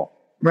 Simple.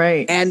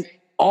 Right. And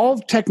all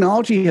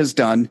technology has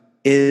done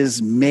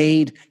is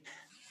made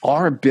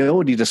our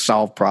ability to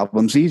solve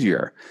problems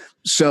easier.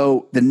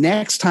 So the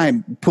next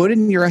time, put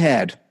in your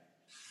head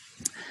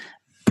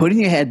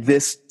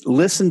this,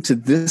 listen to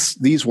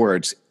these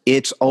words.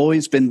 It's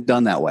always been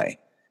done that way.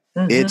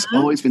 Mm-hmm. It's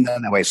always been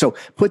done that way. So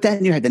put that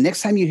in your head. The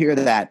next time you hear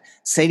that,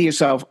 say to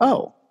yourself,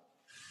 oh,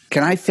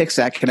 can I fix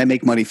that? Can I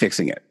make money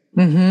fixing it?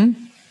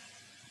 Mm-hmm.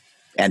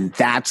 And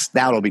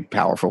that'll be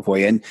powerful for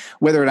you. And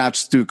whether or not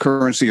it's through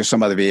currency or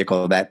some other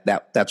vehicle,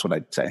 that's what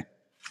I'd say.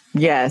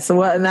 Yes.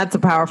 Well, and that's a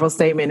powerful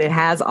statement. It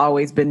has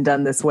always been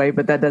done this way,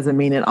 but that doesn't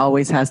mean it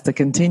always has to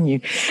continue.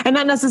 And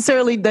not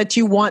necessarily that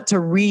you want to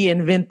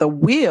reinvent the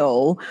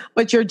wheel,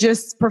 but you're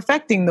just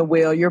perfecting the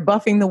wheel. You're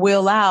buffing the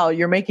wheel out.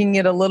 You're making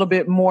it a little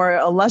bit more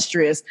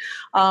illustrious.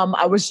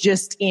 I was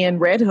just in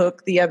Red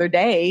Hook the other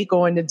day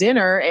going to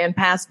dinner and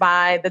passed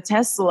by the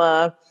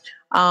Tesla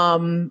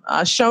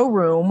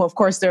showroom. Of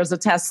course, there's a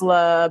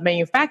Tesla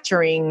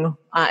manufacturing.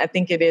 I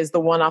think it is the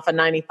one off of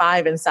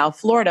 95 in South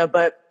Florida,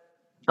 but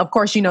of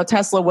course,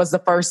 Tesla was the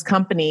first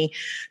company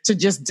to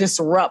just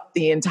disrupt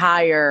the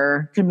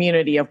entire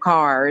community of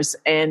cars,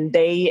 and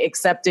they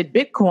accepted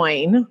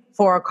Bitcoin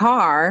for a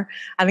car.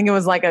 I think it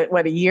was like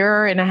a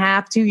year and a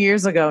half, 2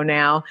 years ago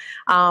now,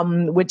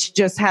 which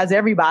just has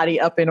everybody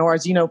up in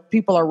arms.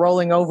 People are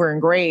rolling over in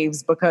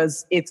graves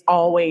because it's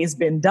always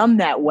been done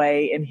that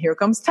way. And here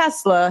comes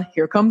Tesla,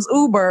 here comes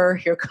Uber,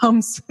 here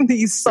comes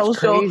these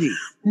social,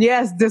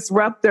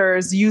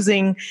 disruptors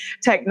using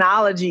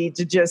technology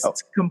to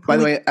just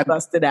completely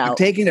bust it out. I'm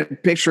taking a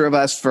picture of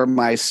us for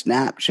my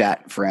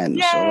Snapchat friends.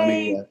 Yay! So let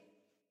me.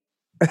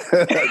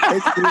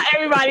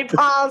 Everybody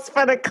pause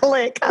for the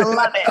click. I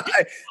love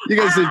it. You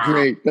guys did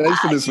great. Thanks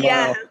for the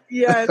smile.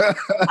 Yes.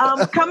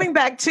 Coming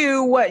back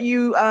to what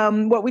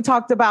we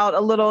talked about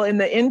a little in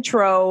the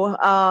intro,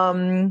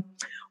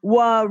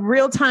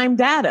 real-time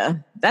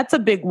data. That's a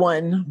big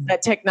one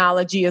that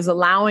technology is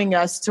allowing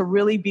us to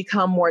really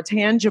become more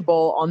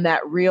tangible on that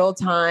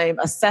real-time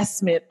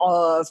assessment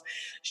of,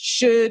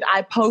 should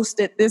I post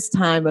at this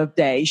time of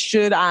day?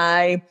 Should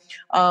I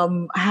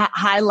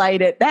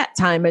highlight at that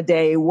time of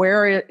day?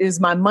 Where is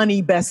my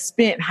money best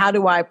spent? How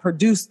do I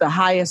produce the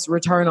highest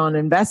return on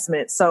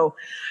investment? So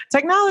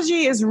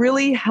technology is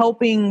really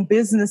helping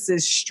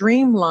businesses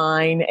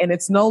streamline, and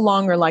it's no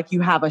longer like you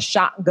have a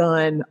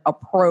shotgun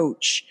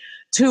approach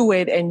to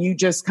it and you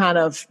just kind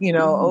of,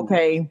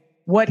 okay,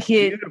 what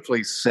hit?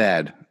 Beautifully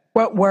said.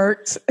 What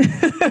worked?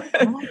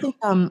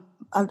 I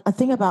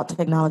think about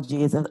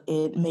technology is that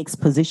it makes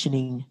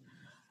positioning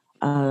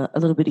a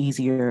little bit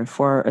easier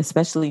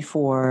especially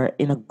for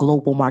in a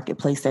global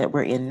marketplace that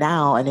we're in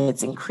now, and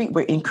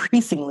we're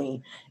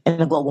increasingly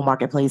in a global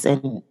marketplace.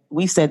 And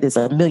we've said this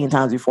a million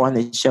times before on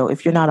this show: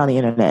 if you're not on the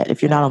internet,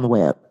 if you're not on the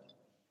web,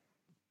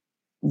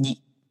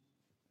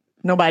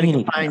 nobody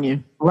can find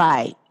you.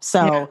 Right.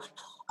 So. Yeah.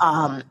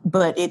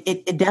 But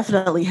it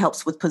definitely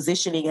helps with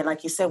positioning. And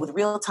like you said, with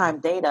real-time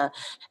data,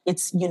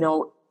 it's,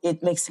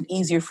 it makes it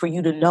easier for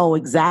you to know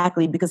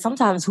exactly, because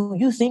sometimes who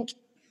you think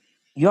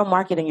your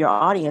market and your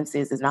audience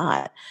is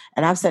not.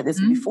 And I've said this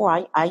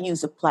before. I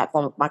use a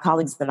platform. My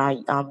colleagues and I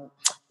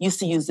used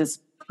to use this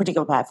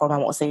particular platform. I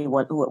won't say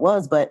who it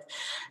was, but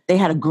they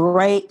had a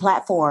great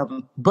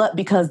platform. But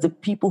because the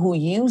people who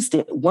used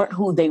it weren't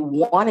who they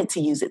wanted to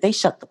use it, they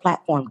shut the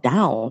platform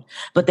down.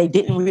 But they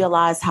didn't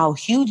realize how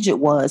huge it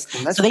was.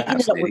 Well, so they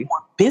ended up with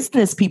more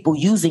business people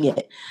using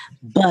it.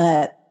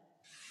 But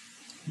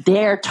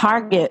their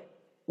target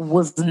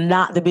was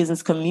not the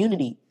business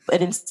community.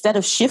 But instead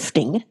of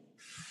shifting,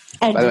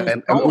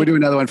 we'll do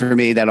another one for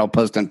me that I'll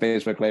post on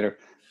Facebook later.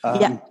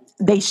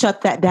 They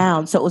shut that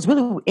down. So it was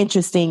really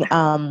interesting.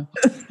 You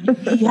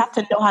have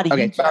to know how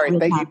to use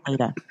thank you.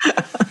 Data.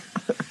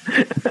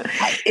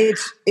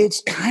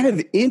 It's kind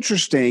of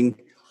interesting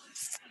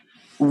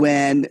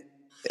when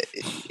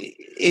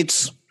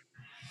it's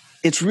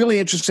really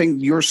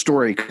interesting, your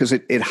story, because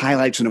it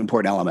highlights an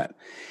important element.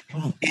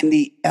 And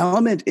the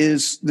element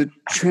is the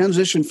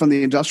transition from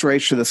the industrial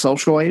age to the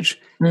social age.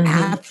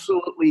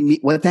 Absolutely.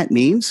 What that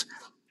means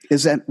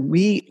is that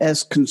we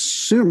as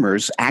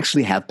consumers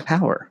actually have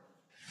power.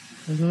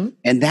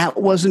 And that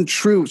wasn't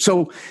true.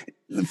 So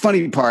the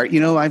funny part,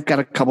 I've got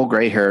a couple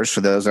gray hairs for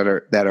those that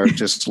are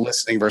just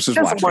listening versus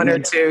just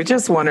watching.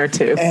 Just one or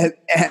two.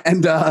 And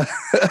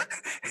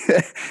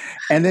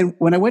then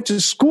when I went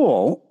to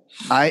school,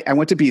 I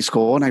went to B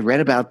school and I read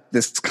about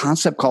this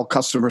concept called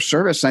customer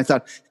service. And I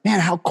thought,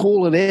 man, how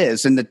cool it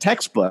is. And the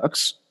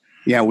textbooks,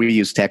 we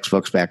used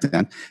textbooks back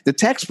then. The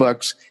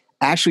textbooks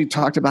actually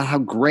talked about how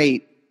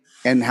great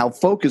and how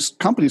focused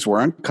companies were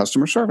on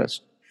customer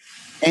service.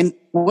 And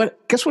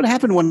guess what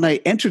happened when I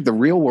entered the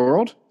real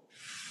world?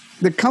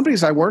 The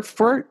companies I worked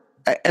for,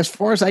 as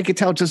far as I could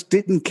tell, just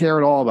didn't care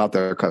at all about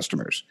their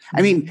customers.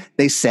 I mean,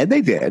 they said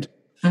they did,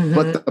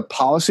 but the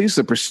policies,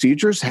 the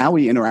procedures, how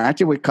we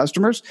interacted with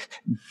customers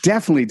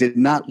definitely did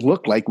not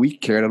look like we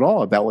cared at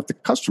all about what the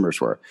customers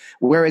were.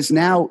 Whereas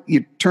now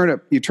you turn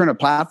a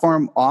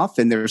platform off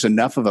and there's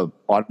enough of an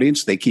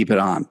audience, they keep it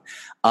on.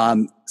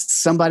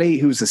 Somebody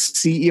who's a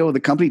CEO of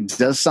the company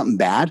does something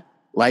bad,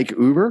 like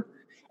Uber,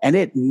 and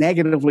it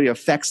negatively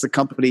affects the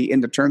company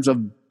in the terms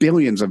of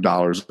billions of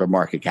dollars of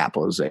market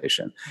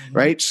capitalization,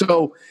 right?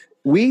 So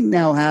we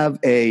now have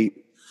a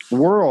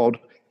world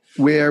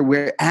where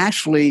we're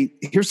actually,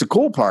 here's the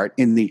cool part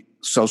in the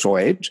social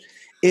age,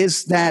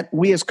 is that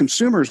we as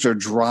consumers are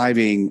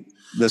driving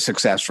the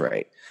success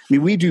rate. I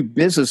mean, we do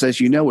business, as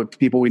you know, with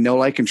people we know,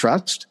 like, and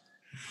trust.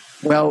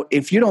 Well,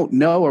 if you don't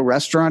know a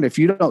restaurant, if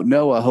you don't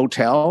know a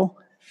hotel,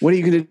 what are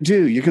you going to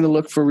do? You're going to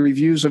look for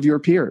reviews of your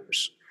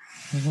peers.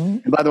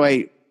 And by the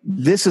way,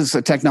 this is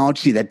a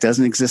technology that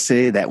doesn't exist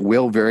today that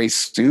will very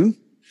soon.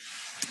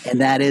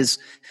 And that is,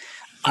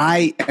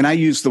 I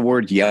use the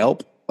word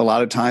Yelp a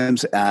lot of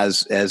times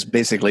as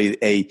basically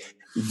a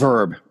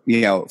verb,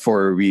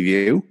 for a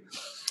review.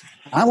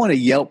 I want a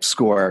Yelp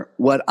score.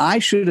 What I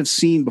should have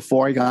seen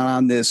before I got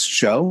on this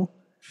show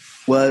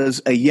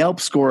was a Yelp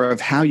score of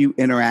how you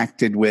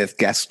interacted with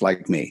guests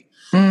like me.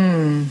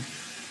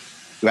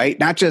 Right?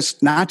 Not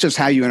just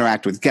how you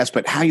interact with guests,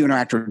 but how you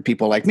interact with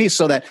people like me,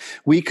 so that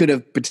we could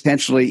have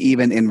potentially,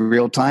 even in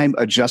real time,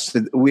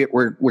 adjusted.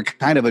 We're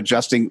kind of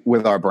adjusting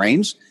with our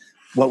brains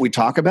what we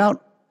talk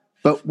about.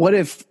 But what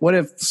if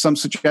some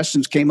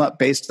suggestions came up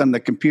based on the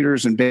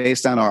computers and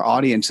based on our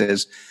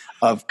audiences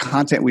of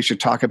content we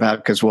should talk about,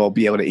 because we'll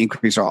be able to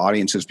increase our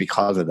audiences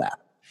because of that.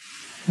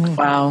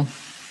 Wow.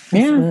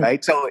 Yeah.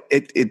 Right. So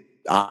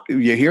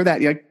you hear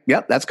that? You're like,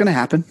 yep, that's going to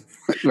happen.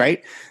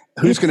 Right.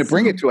 Who's going to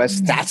bring it to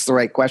us? That's the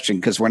right question,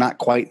 because we're not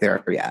quite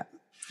there yet.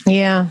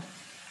 Yeah.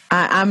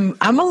 I'm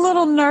a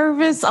little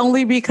nervous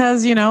only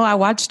because, I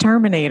watched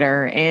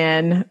Terminator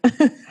and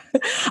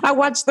I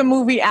watched the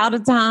movie Out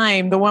of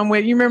Time, the one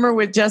where you remember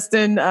with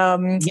Justin.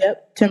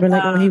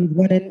 Timberlake when he was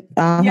running.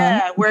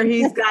 Yeah, where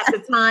he's got the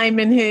time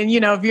in him.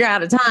 If you're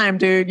out of time,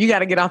 dude, you got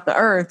to get off the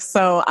earth.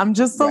 So I'm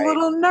just a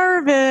little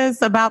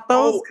nervous about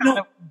those kind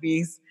of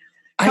movies.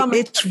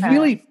 It's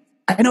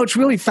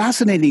really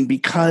fascinating,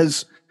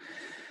 because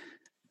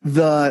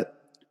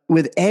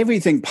with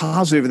everything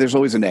positive, there's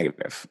always a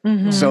negative.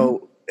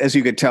 So as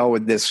you could tell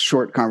with this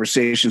short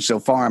conversation so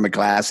far, I'm a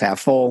glass half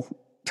full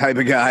type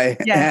of guy.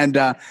 Yes.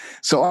 And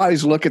so I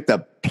always look at the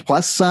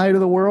plus side of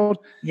the world.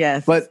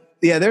 Yes. But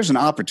yeah, there's an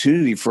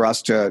opportunity for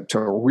us to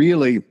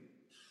really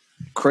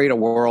create a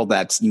world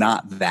that's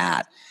not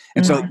that.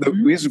 And so the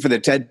reason for the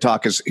TED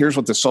Talk is, here's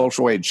what the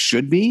social age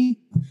should be.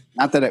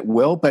 Not that it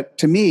will, but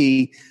to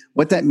me,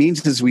 what that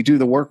means is we do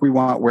the work we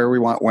want, where we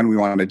want, when we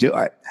want to do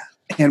it.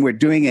 And we're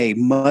doing a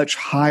much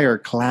higher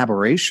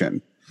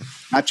collaboration,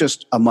 not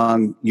just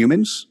among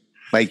humans,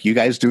 like you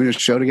guys doing a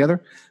show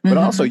together, but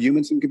also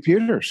humans and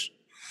computers.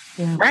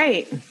 Yeah.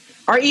 Right.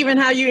 Or even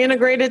how you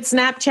integrated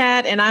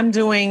Snapchat, and I'm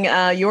doing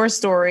your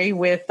story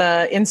with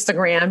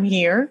Instagram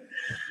here,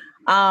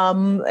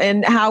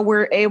 and how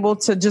we're able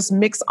to just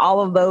mix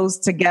all of those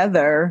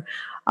together.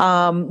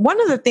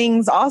 One of the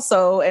things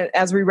also,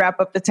 as we wrap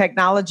up the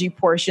technology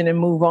portion and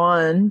move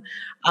on,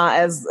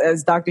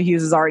 as Dr.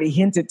 Hughes has already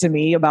hinted to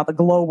me about the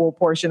global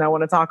portion I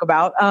want to talk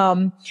about,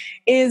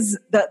 is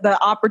the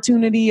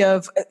opportunity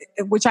of,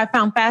 which I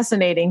found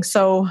fascinating.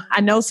 So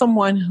I know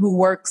someone who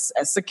works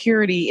as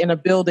security in a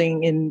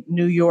building in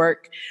New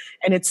York,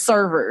 and it's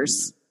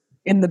servers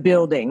in the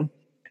building.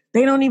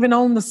 They don't even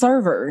own the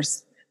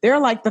servers. They're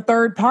like the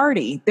third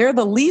party. They're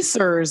the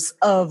leasers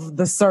of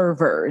the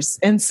servers.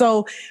 And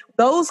so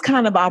those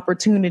kind of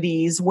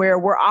opportunities where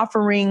we're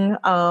offering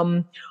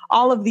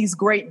all of these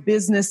great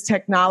business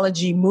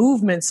technology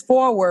movements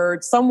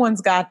forward,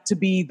 someone's got to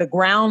be the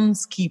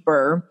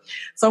groundskeeper.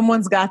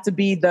 Someone's got to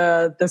be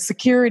the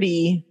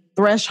security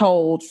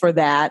threshold for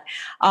that.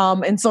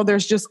 And so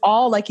there's just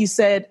all, like you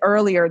said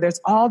earlier, there's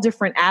all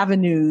different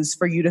avenues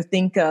for you to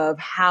think of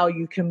how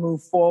you can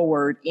move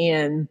forward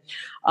in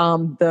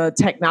the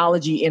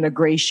technology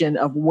integration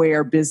of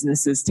where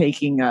business is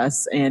taking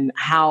us and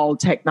how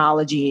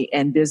technology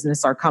and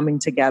business are coming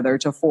together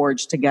to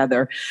forge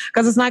together,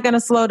 because it's not going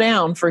to slow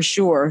down for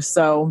sure.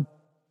 So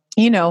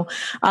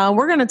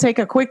we're going to take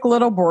a quick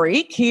little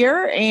break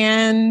here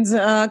and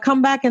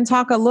come back and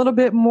talk a little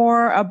bit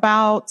more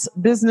about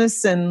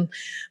business and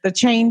the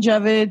change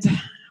of it.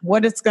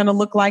 What it's going to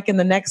look like in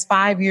the next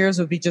 5 years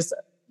would be just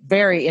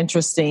very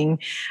interesting.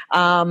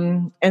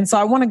 And so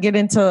I want to get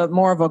into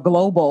more of a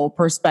global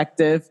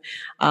perspective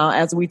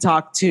as we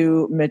talk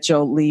to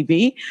Mitchell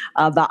Levy.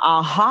 The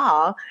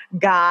AHA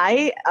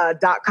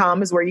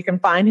Guy.com is where you can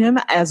find him,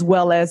 as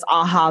well as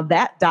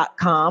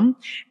ahathat.com.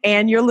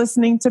 And you're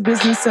listening to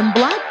Business in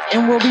Black,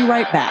 and we'll be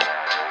right back.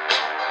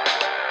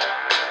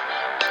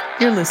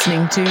 You're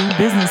listening to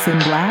Business in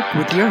Black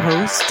with your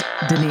host,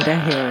 Danita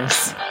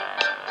Harris.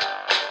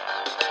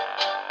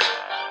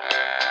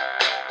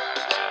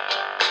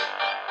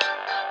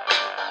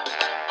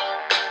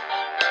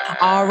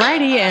 All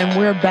righty, and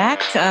we're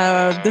back.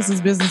 This is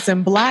Business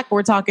in Black.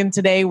 We're talking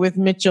today with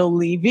Mitchell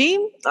Levy,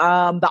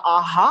 the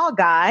AHA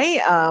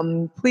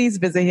Guy. Please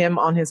visit him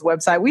on his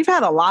website. We've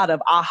had a lot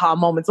of aha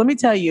moments. Let me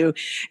tell you,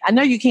 I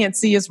know you can't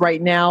see us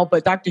right now,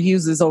 but Dr.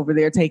 Hughes is over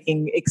there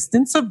taking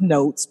extensive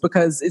notes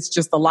because it's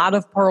just a lot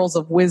of pearls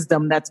of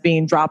wisdom that's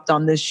being dropped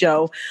on this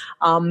show.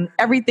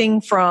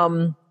 Everything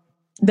from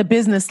the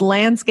business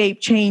landscape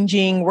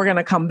changing. We're going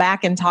to come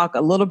back and talk a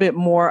little bit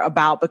more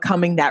about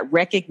becoming that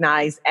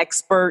recognized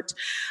expert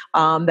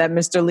that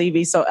Mr.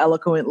 Levy so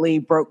eloquently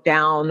broke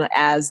down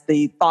as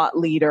the thought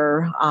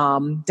leader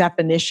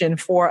definition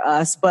for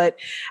us. But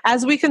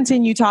as we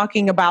continue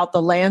talking about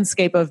the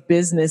landscape of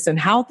business and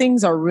how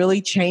things are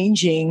really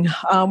changing,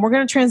 we're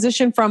going to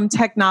transition from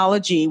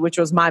technology, which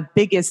was my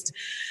biggest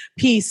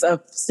piece of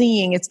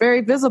seeing. It's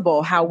very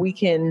visible how we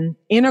can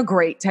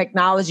integrate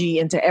technology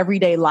into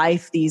everyday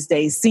life these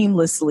days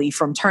seamlessly,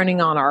 from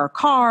turning on our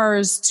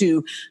cars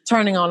to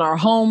turning on our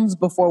homes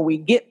before we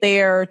get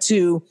there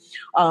to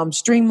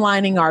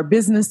streamlining our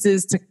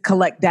businesses to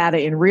collect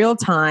data in real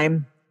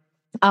time.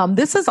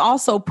 This has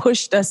also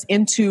pushed us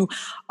into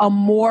a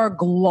more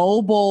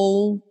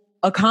global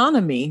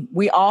economy.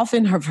 We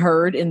often have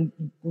heard in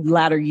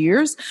latter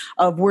years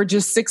of we're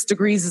just 6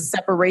 degrees of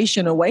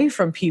separation away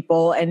from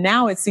people. And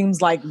now it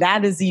seems like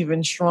that is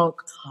even shrunk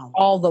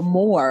all the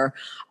more.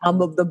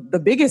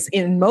 The biggest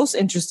and most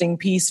interesting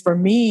piece for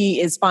me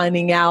is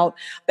finding out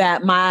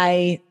that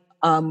my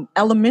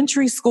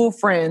elementary school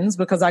friends,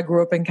 because I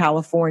grew up in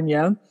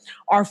California,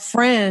 are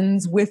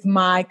friends with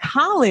my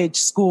college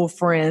school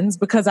friends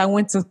because I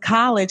went to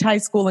college, high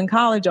school and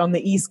college on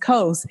the East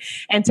Coast.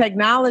 And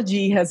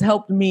technology has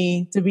helped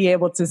me to be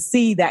able to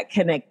see that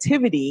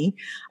connectivity.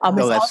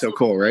 That's so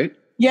cool, right?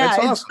 Yeah, That's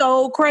awesome. It's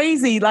so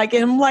crazy. And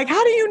I'm like,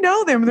 how do you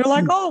know them? They're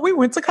like, oh, we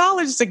went to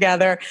college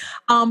together.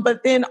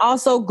 But then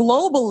also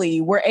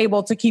globally, we're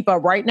able to keep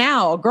up. Right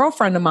now, a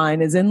girlfriend of mine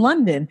is in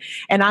London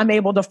and I'm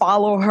able to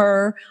follow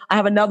her. I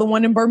have another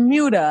one in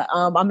Bermuda.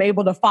 I'm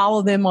able to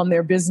follow them on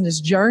their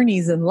business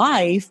journeys in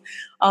life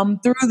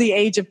through the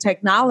age of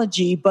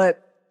technology.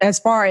 But as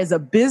far as a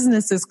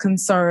business is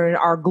concerned,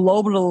 our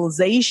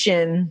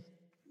globalization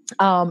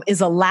is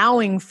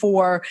allowing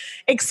for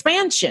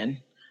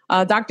expansion.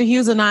 Dr.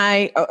 Hughes and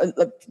I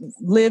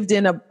lived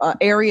in an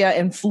area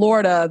in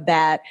Florida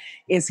that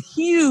is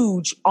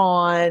huge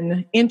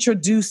on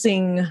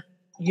introducing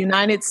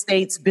United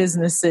States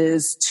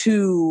businesses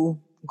to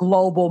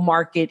global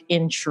market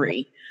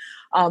entry.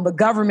 The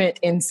government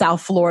in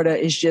South Florida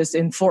is just,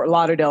 in Fort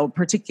Lauderdale in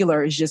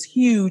particular, is just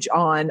huge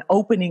on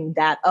opening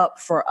that up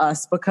for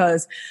us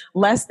because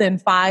less than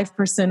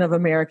 5% of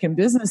American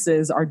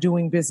businesses are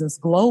doing business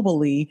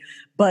globally,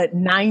 but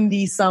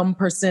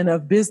 90%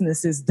 of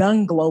business is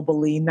done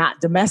globally,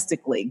 not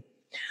domestically.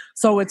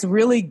 So it's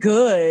really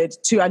good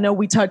to, I know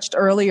we touched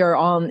earlier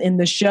on in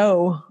the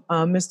show,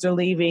 Mitchell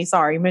Levy,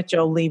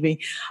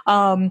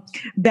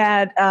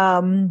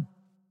 that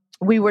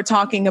we were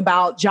talking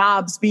about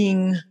jobs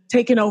being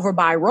taken over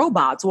by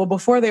robots. Well,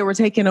 before they were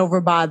taken over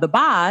by the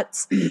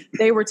bots,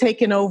 they were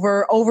taken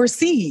over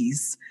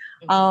overseas.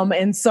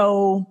 And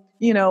so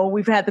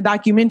we've had the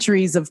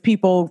documentaries of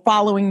people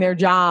following their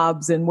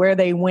jobs and where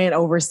they went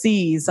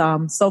overseas.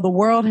 So the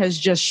world has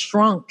just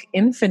shrunk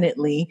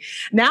infinitely.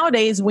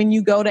 Nowadays, when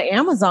you go to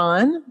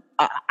Amazon,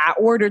 I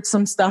ordered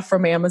some stuff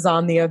from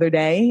Amazon the other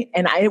day,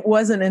 and it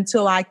wasn't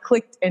until I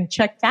clicked and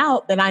checked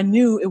out that I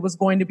knew it was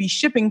going to be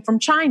shipping from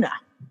China,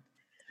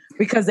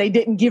 because they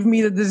didn't give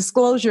me the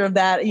disclosure of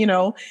that.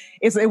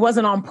 It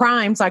wasn't on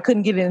Prime, so I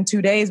couldn't get it in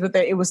 2 days, but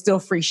it was still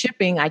free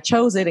shipping. I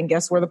chose it, and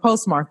guess where the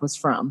postmark was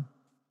from?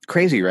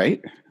 Crazy,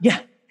 right?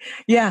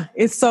 Yeah.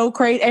 It's so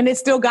crazy. And it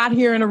still got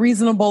here in a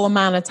reasonable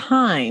amount of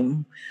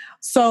time.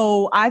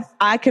 So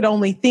I could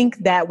only think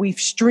that we've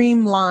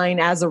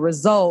streamlined as a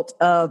result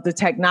of the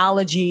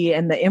technology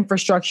and the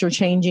infrastructure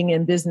changing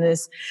in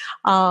business,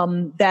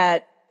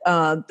 that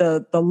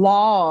the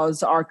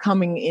laws are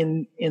coming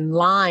in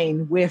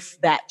line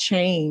with that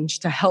change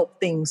to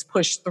help things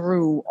push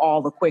through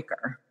all the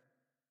quicker.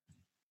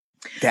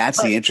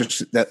 That's the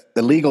interest, the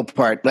legal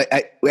part.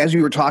 As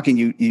you were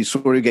talking, you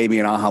sort of gave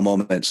me an aha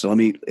moment. So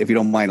if you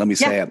don't mind, let me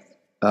say it.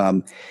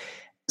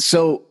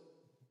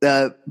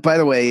 By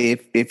the way,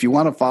 if you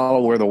want to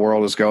follow where the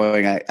world is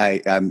going,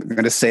 I'm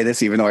going to say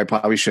this, even though I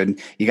probably shouldn't.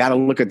 You got to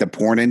look at the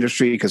porn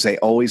industry, because they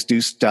always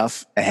do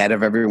stuff ahead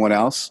of everyone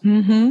else.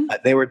 Mm-hmm.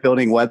 They were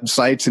building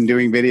websites and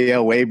doing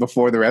video way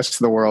before the rest of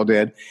the world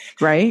did.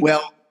 Right.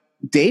 Well,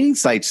 dating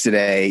sites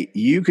today,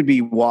 you could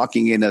be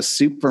walking in a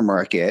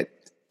supermarket,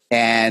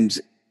 and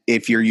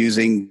if you're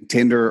using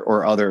Tinder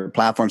or other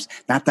platforms,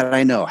 not that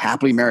I know,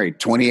 happily married,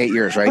 28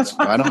 years, right? So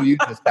I don't use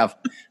this stuff.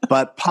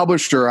 But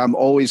publisher, I'm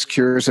always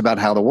curious about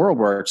how the world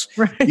works.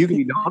 Right. You can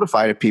be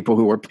notified of people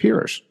who are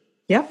peers.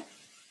 Yep.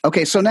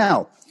 Okay, so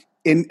now,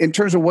 in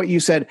terms of what you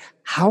said,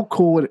 how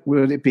cool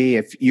would it be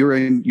if you're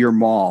in your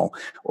mall,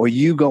 or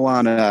you go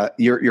on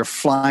you're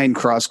flying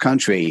cross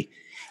country,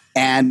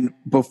 and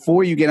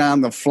before you get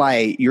on the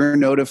flight, you're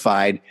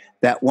notified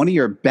that one of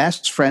your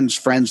best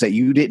friends that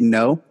you didn't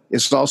know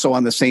is also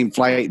on the same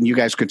flight, and you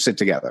guys could sit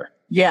together.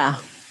 Yeah.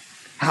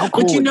 How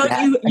cool is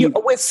that? You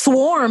with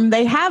Swarm,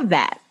 they have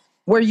that,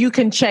 where you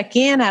can check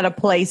in at a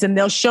place and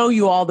they'll show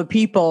you all the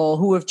people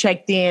who have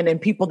checked in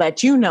and people that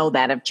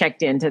that have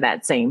checked into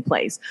that same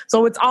place.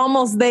 So it's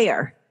almost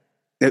there.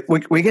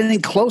 We're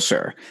getting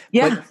closer.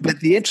 Yeah.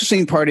 But the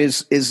interesting part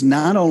is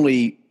not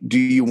only do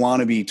you want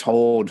to be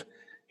told,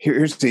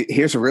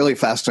 here's a really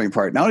fascinating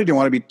part. Not only do you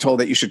want to be told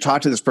that you should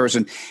talk to this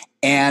person,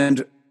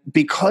 and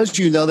because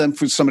you know them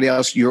from somebody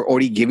else, you're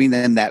already giving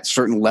them that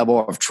certain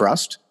level of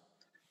trust.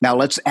 Now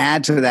let's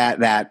add to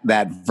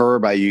that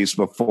verb I used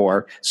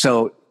before.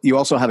 So you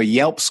also have a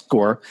Yelp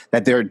score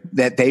that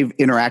they've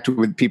interacted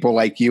with people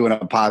like you in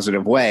a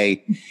positive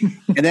way.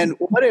 And then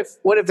what if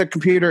the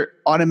computer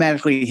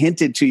automatically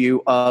hinted to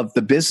you of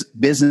the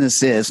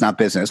businesses, not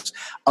business,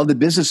 of the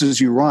businesses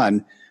you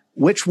run,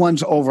 which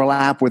ones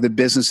overlap with the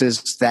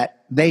businesses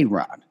that they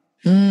run?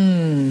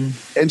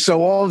 And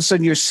so all of a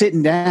sudden you're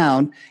sitting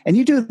down and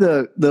you do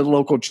the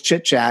local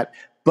chit chat,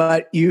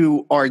 but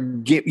you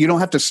don't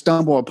have to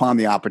stumble upon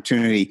the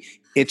opportunity.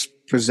 It's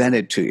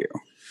presented to you.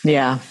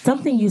 Yeah.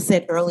 Something you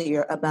said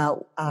earlier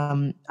about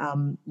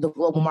the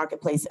global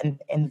marketplace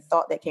and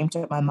thought that came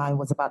to my mind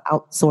was about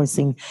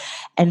outsourcing.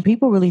 And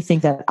people really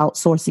think that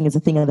outsourcing is a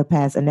thing of the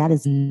past, and that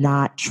is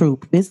not true.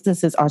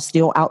 Businesses are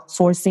still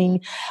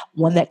outsourcing.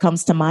 One that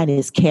comes to mind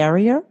is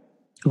Carrier.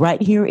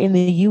 Right here in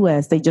the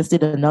U.S., they just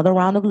did another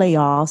round of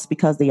layoffs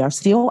because they are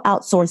still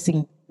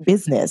outsourcing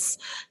business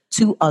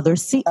to other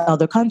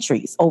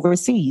countries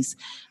overseas,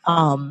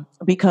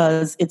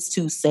 because it's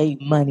to save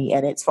money,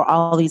 and it's for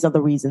all these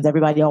other reasons.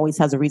 Everybody always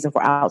has a reason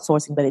for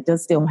outsourcing, but it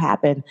does still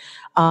happen.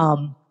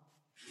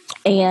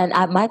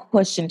 My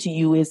question to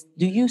you is,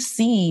 do you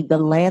see the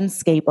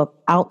landscape of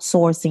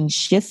outsourcing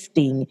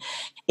shifting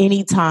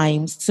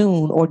anytime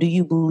soon, or do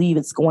you believe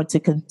it's going to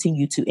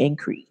continue to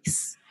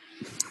increase?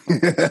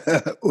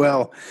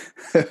 Well,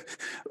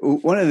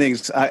 one of the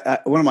things,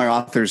 one of my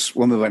authors,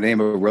 woman by the name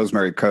of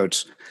Rosemary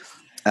Coates,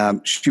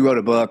 she wrote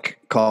a book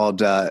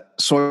called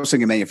Sourcing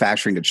and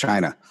Manufacturing to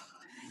China.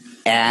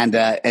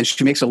 And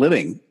she makes a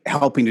living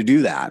helping to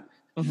do that.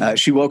 Mm-hmm.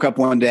 She woke up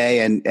one day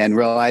and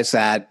realized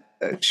that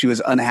she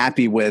was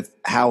unhappy with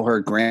how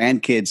her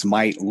grandkids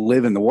might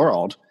live in the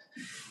world.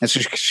 And so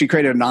she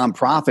created a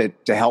nonprofit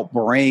to help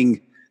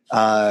bring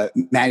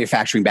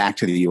manufacturing back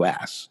to the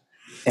U.S.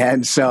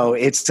 And so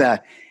it's an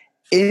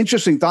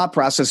interesting thought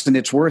process, and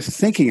it's worth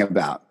thinking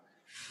about.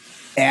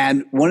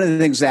 And one of the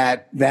things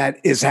that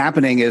is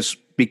happening is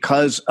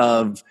because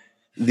of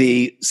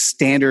the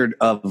standard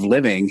of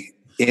living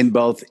in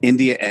both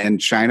India and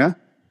China,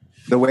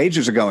 the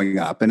wages are going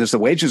up. And as the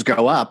wages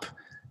go up,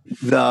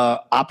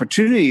 the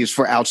opportunities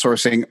for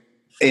outsourcing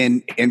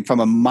in from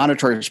a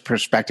monetary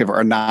perspective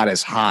are not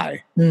as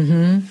high.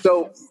 Mm-hmm.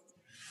 So,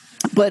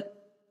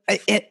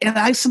 and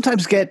I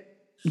sometimes get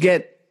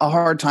a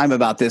hard time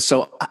about this.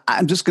 So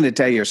I'm just going to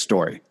tell you a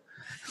story.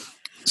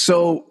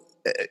 So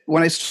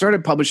when I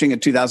started publishing in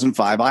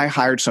 2005, I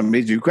hired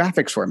somebody to do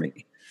graphics for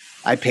me.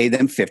 I paid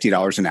them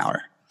 $50 an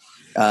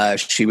hour.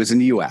 She was in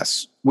the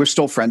US. We're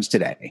still friends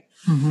today.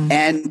 Mm-hmm.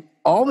 And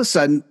all of a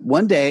sudden,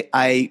 one day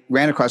I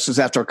ran across this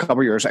after a couple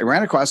of years. I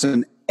ran across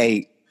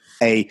a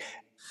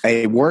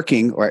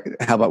working, or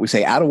how about we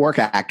say out of work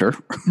actor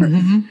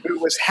who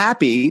was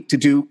happy to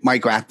do my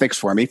graphics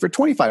for me for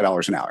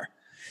 $25 an hour.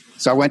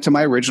 So I went to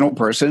my original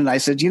person and I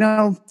said, we've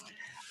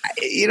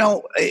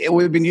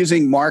been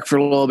using Mark for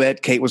a little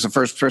bit. Kate was the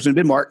first person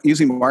who'd been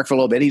using Mark for a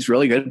little bit. He's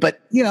really good, but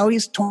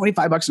he's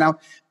 $25 an hour.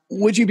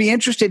 Would you be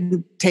interested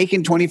in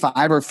taking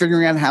 25 or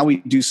figuring out how we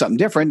do something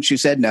different? And she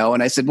said no.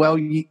 And I said, well,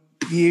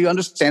 you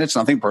understand it's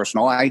nothing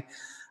personal. I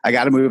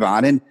got to move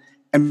on.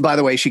 And by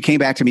the way, she came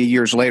back to me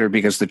years later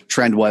because the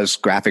trend was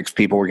graphics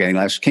people were getting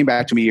less. She came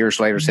back to me years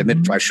later, said,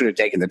 I should have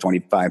taken the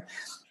 25.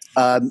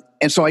 And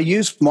so I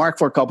used Mark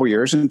for a couple of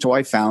years until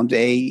I found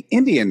a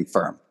Indian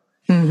firm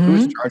who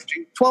was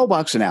charging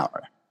 $12 an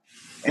hour.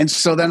 And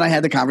so then I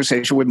had the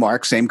conversation with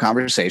Mark, same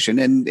conversation.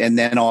 And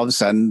then all of a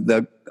sudden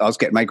I was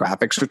getting my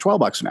graphics for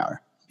 $12 an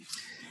hour.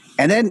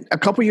 And then a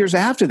couple of years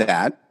after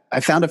that,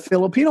 I found a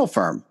Filipino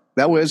firm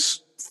that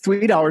was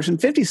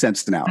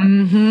 $3.50 an hour.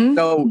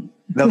 So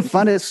the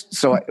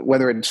funnest,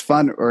 whether it's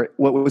fun or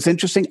what was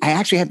interesting, I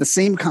actually had the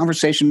same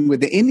conversation with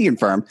the Indian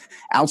firm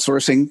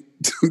outsourcing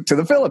to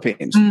the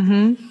Philippines.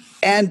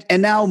 And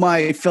now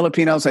my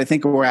Filipinos, I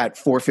think we're at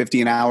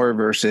 $4.50 an hour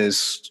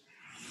versus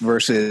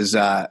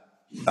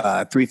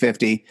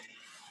 $3.50.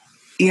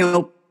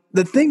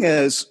 The thing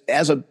is,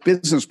 as a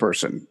business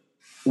person,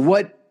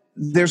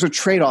 there's a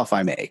trade-off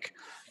I make.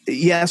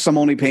 Yes, I'm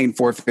only paying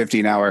 $4.50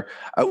 an hour.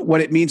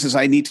 What it means is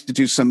I need to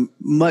do some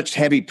much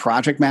heavy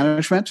project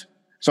management.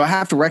 So I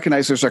have to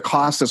recognize there's a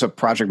cost as a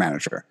project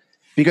manager,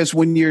 because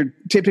when you're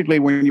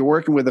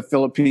working with the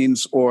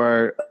Philippines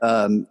or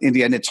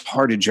India, and it's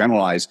hard to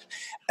generalize,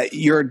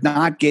 you're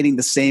not getting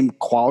the same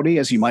quality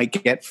as you might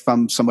get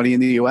from somebody in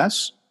the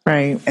U.S.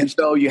 Right. And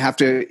so you have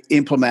to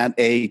implement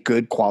a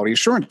good quality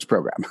assurance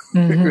program,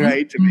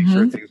 right, to make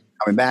sure things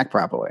are coming back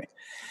properly.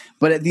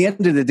 But at the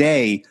end of the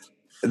day,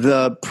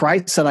 the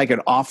price that I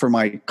could offer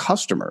my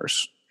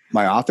customers,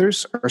 my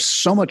authors, are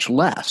so much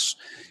less,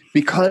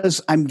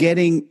 because I'm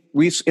getting,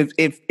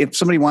 if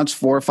somebody wants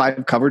 4 or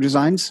 5 cover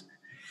designs,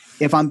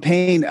 if I'm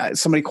paying,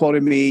 somebody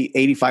quoted me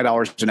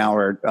 $85 an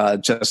hour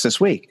just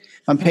this week.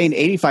 If I'm paying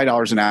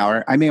 $85 an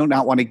hour, I may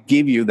not want to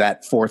give you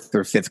that 4th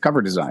or 5th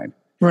cover design.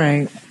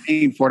 Right.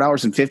 Paying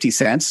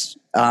 $4.50.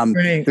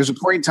 Right. There's a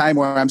point in time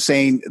where I'm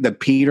saying the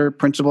Peter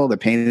principle, the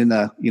pain in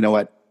the,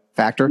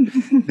 factor.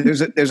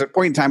 There's a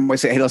point in time where I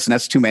say, hey, listen,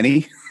 that's too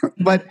many.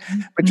 but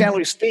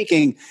generally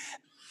speaking,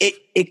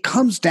 it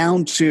comes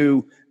down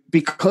to,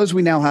 because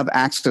we now have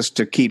access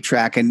to keep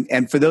track,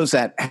 and for those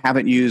that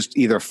haven't used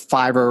either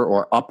Fiverr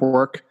or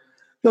Upwork,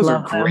 those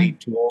are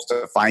great tools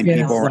to find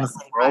people around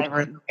the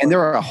world. And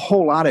there are a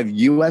whole lot of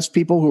U.S.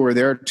 people who are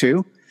there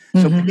too.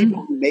 So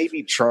people who may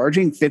be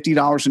charging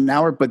 $50 an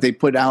hour, but they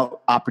put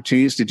out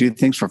opportunities to do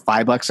things for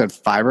 $5 at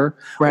Fiverr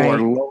or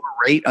a lower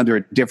rate under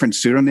a different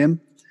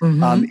pseudonym in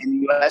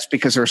the U.S.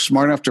 because they're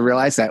smart enough to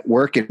realize that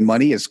work and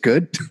money is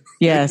good.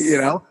 Yes.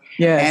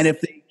 Yes. And if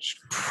they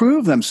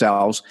prove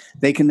themselves,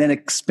 they can then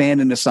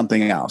expand into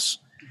something else.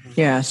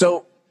 Yeah.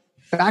 So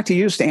back to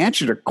you to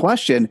answer the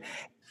question,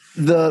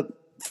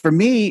 for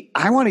me,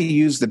 I want to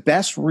use the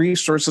best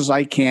resources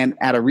I can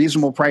at a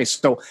reasonable price.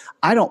 So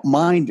I don't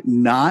mind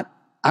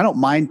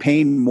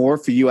paying more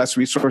for U.S.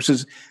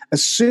 resources,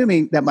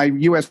 assuming that my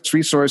U.S.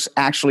 resource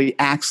actually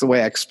acts the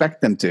way I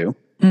expect them to,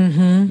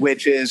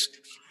 which is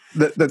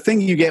the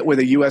thing you get with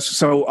a U.S.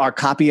 So our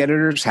copy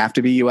editors have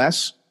to be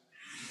U.S.,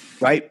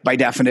 right? By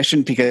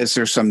definition, because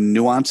there's some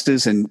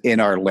nuances in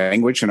our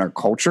language and our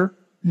culture.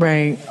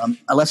 Right.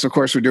 Unless, of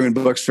course, we're doing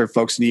books for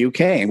folks in the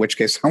UK, in which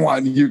case I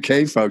want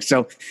UK folks.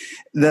 So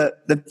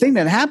the thing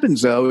that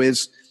happens, though,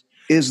 is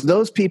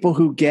those people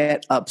who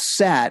get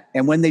upset,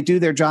 and when they do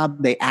their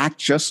job, they act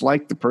just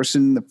like the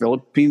person in the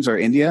Philippines or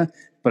India,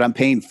 but I'm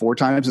paying 4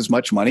 times as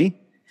much money.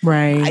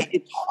 Right.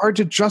 It's hard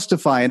to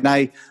justify. And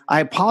I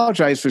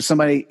apologize for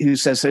somebody who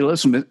says, hey,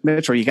 listen,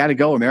 Mitchell, you got to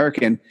go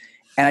American.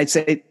 And I'd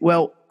say,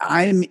 well,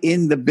 I'm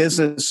in the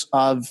business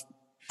of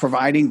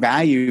providing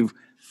value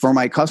for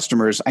my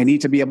customers. I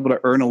need to be able to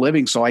earn a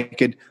living so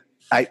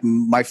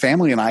my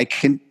family and I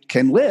can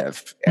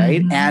live.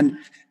 Right. And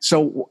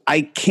so I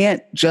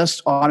can't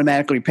just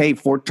automatically pay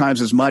 4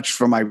 times as much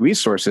for my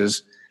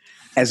resources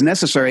as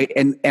necessary.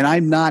 And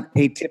I'm not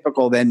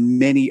atypical than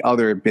many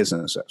other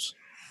businesses.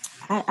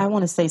 I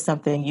want to say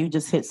something. You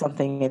just hit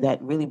something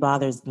that really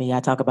bothers me. I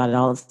talk about it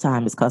all the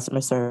time, is customer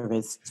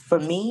service.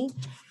 For me,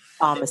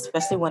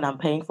 especially when I'm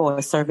paying for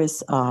a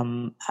service,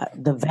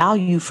 the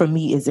value for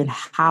me is in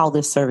how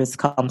the service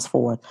comes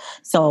forth.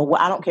 So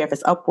I don't care if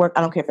it's Upwork,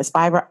 I don't care if it's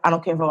Fiverr, I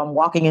don't care if I'm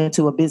walking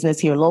into a business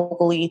here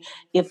locally.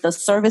 If the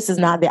service is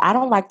not there, I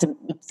don't like to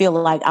feel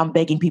like I'm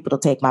begging people to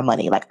take my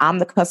money. Like, I'm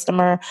the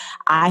customer,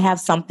 I have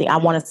something, I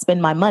want to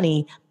spend my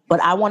money, but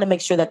I want to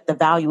make sure that the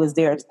value is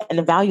there. And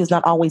the value is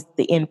not always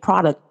the end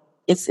product.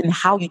 It's in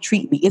how you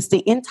treat me. It's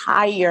the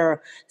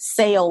entire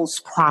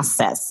sales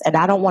process. And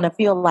I don't want to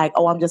feel like,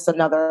 oh, I'm just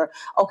another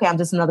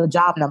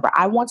job number.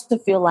 I want to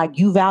feel like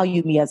you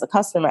value me as a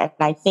customer. And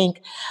I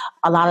think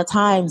a lot of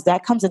times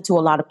that comes into a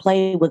lot of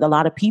play with a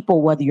lot of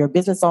people, whether you're a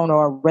business owner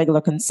or a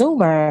regular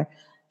consumer,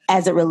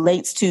 as it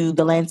relates to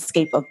the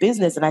landscape of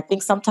business. And I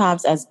think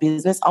sometimes as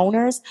business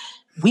owners,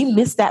 we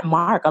miss that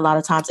mark a lot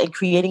of times in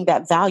creating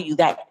that value,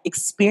 that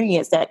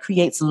experience that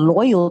creates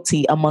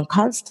loyalty among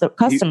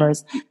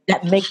customers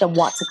that make them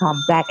want to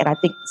come back. And I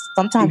think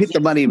sometimes you hit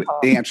the money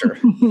answer.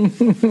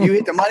 You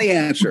hit the money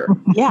answer.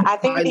 Yeah, I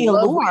think the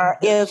allure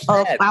of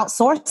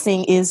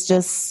outsourcing is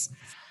just,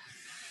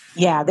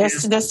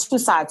 there's two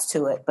sides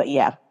to it, but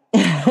yeah.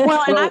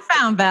 Well, and I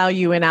found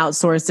value in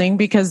outsourcing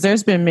because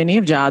there's been many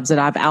of jobs that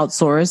I've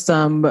outsourced.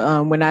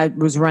 When I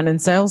was running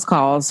sales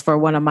calls for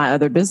one of my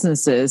other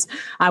businesses,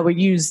 I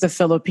would use the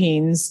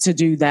Philippines to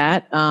do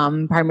that,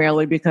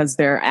 primarily because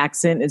their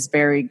accent is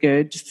very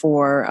good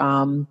for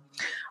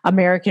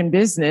American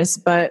business.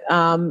 But,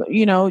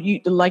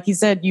 like you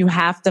said, you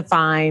have to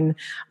find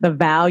the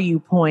value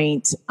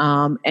point.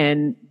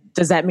 And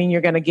does that mean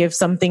you're going to give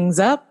some things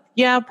up?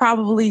 Yeah,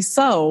 probably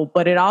so.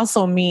 But it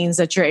also means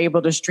that you're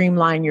able to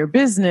streamline your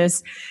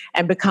business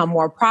and become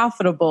more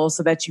profitable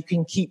so that you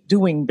can keep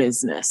doing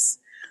business.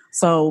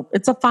 So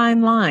it's a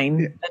fine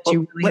line that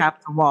you really have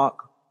to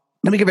walk.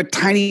 Let me give a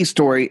tiny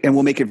story and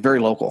we'll make it very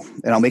local.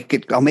 And I'll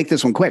make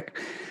this one quick.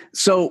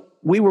 So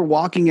we were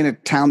walking in a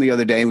town the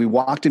other day and we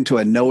walked into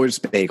a Noah's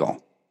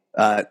Bagel.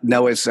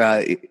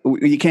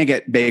 You can't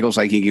get bagels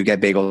like you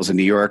get bagels in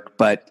New York,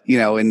 but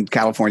in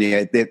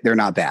California, they're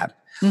not bad.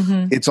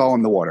 Mm-hmm. It's all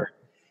in the water.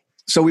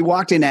 So we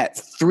walked in at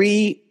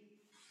 3.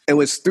 It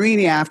was 3 in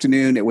the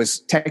afternoon. It was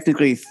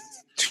technically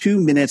 2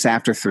 minutes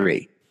after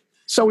 3.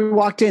 So we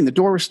walked in. The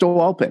door was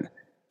still open.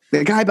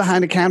 The guy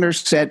behind the counter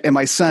said, and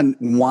my son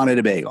wanted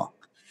a bagel.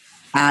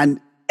 And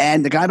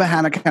the guy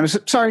behind the counter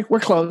said, sorry, we're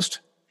closed.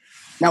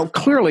 Now,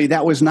 clearly,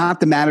 that was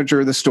not the manager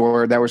of the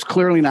store. That was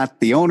clearly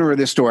not the owner of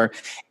the store.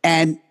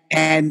 And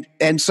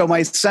so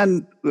my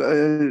son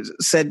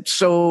said,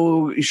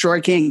 so you sure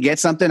I can't get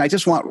something? I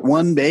just want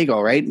one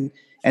bagel, right?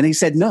 And he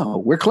said, no,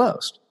 we're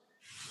closed.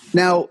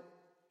 Now,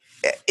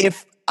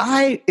 if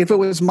it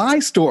was my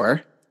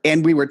store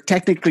and we were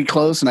technically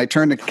closed and I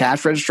turned the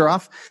cash register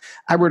off,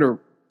 I would have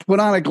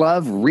put on a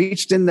glove,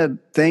 reached in the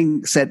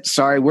thing, said,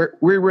 sorry, we're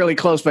really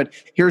close, but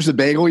here's the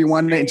bagel you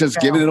wanted and just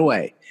given it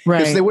away. Right.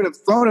 Because they would have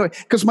thrown it away.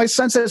 Because my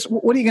son says,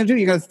 what are you going to do?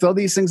 You're going to throw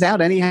these things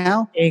out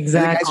anyhow?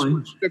 Exactly. And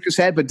the guy shook his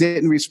head but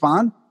didn't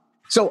respond.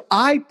 So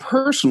I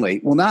personally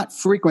will not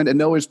frequent a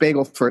Noah's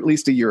Bagel for at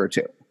least a year or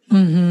two.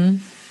 Mm-hmm.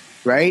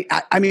 Right?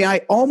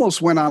 I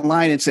almost went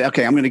online and said,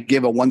 okay, I'm going to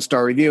give a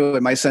 1-star review.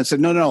 And my son said,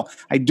 no,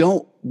 I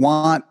don't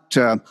want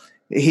to.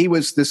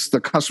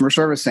 The customer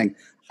service thing.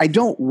 I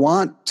don't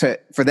want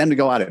for them to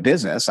go out of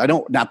business.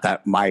 Not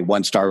that my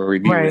 1-star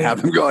review would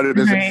have them go out of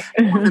business.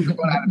 Going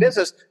out of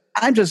business.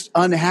 I'm just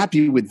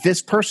unhappy with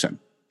this person.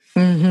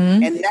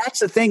 Mm-hmm. And that's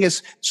the thing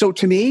is, so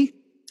to me,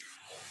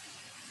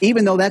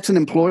 even though that's an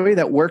employee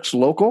that works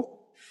local,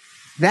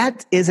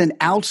 that is an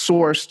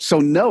outsourced. So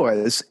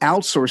Noah's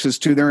outsources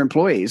to their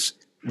employees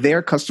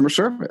their customer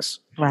service.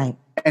 Right.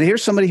 And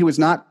here's somebody who was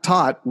not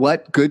taught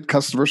what good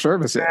customer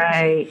service is.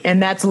 Right. And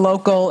that's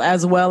local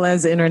as well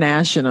as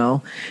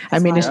international.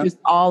 It's just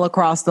all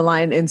across the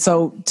line. And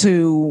so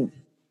to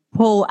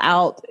pull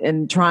out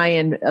and try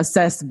and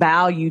assess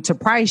value to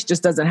price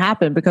just doesn't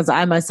happen, because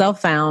I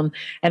myself found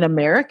an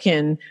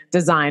American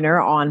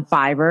designer on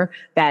Fiverr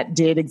that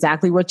did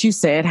exactly what you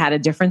said, had a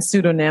different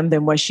pseudonym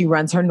than what she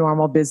runs her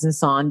normal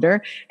business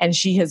under. And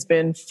she has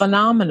been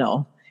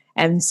phenomenal.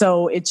 And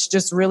so it's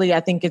just really, I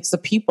think it's the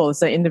people,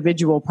 it's the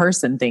individual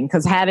person thing.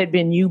 Because had it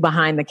been you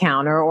behind the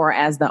counter or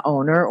as the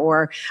owner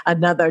or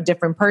another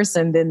different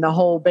person, then the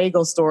whole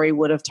bagel story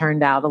would have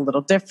turned out a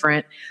little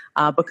different,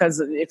 because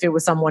if it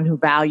was someone who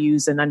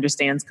values and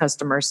understands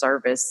customer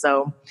service.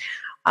 So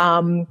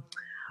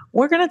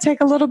we're going to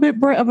take a little bit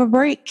of a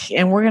break,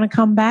 and we're going to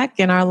come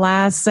back in our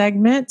last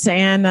segment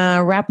and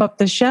wrap up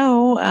the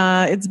show.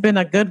 It's been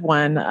a good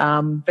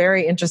one.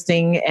 Very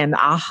interesting, and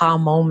aha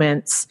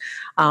moments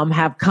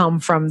have come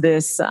from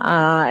this.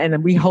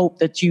 And we hope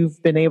that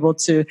you've been able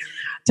to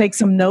take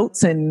some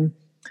notes and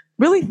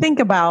really think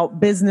about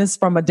business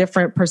from a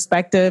different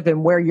perspective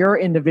and where your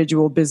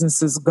individual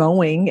business is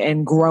going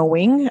and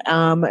growing.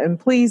 And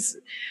please,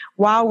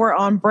 while we're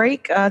on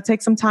break,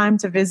 take some time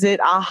to visit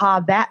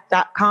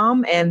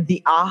ahathat.com and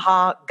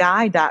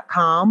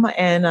theahaguy.com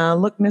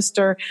and look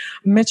Mr.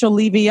 Mitchell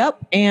Levy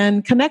up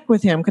and connect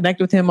with him. Connect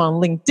with him on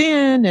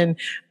LinkedIn and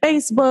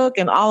Facebook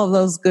and all of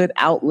those good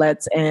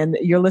outlets. And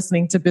you're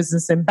listening to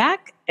Business in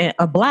Black.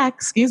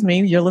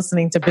 You're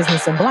listening to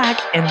Business in Black,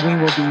 and we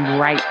will be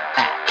right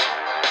back.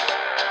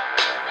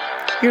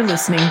 You're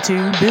listening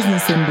to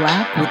Business in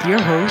Black with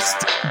your host,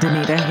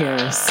 Danita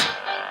Harris.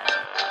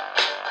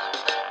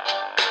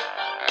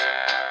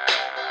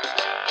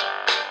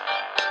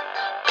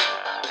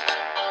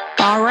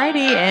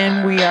 Alrighty,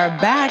 and we are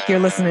back. You're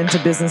listening to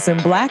Business in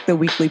Black, the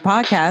weekly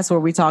podcast where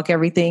we talk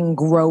everything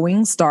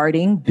growing,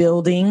 starting,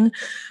 building,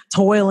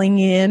 toiling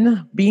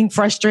in, being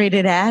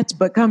frustrated at,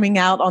 but coming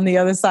out on the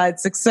other side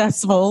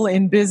successful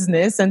in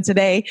business. And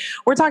today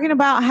we're talking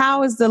about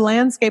how is the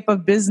landscape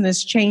of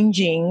business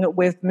changing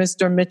with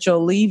Mr.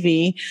 Mitchell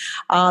Levy,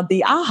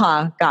 the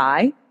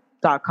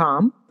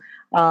ahaguy.com.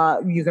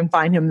 You can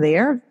find him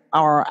there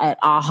or at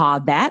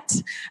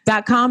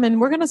ahathat.com. And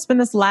we're going to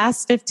spend this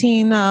last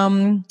 15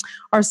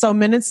 or so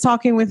minutes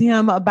talking with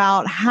him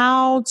about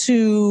how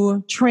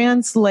to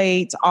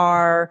translate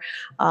our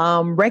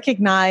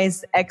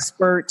recognized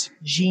expert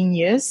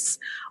genius,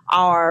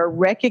 our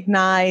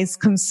recognized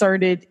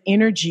concerted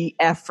energy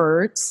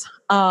efforts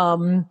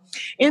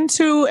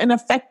into an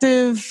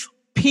effective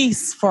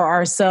piece for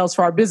ourselves,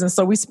 for our business.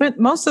 So we spent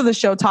most of the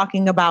show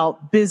talking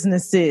about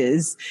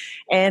businesses,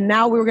 and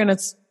now we're going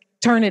to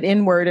turn it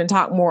inward and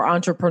talk more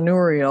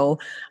entrepreneurial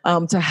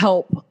to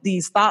help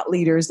these thought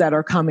leaders that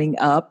are coming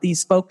up,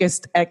 these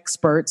focused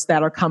experts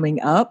that are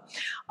coming up.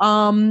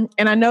 And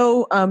I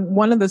know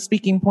one of the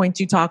speaking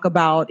points you talk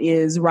about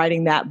is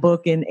writing that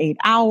book in 8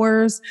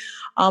 hours.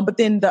 But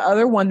then the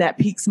other one that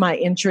piques my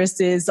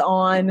interest is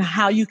on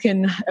how you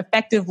can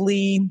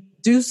effectively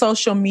do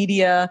social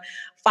media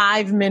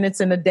 5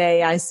 minutes in a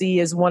day, I see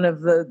is one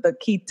of the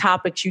key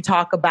topics you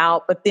talk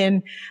about, but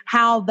then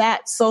how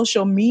that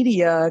social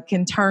media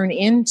can turn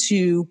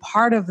into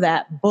part of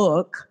that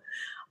book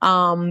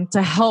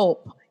to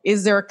help.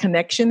 Is there a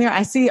connection there?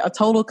 I see a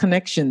total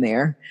connection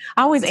there.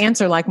 I always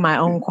answer like my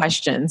own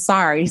question.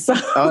 Sorry. So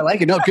I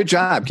like it. No, good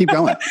job. Keep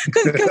going.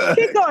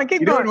 Keep going. You're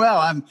doing well.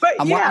 I'm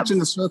watching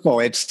the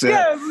circle. It's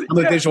I'm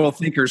a visual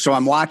thinker, so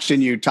I'm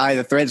watching you tie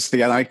the threads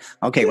together. Like,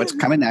 okay, what's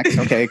coming next?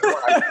 Okay.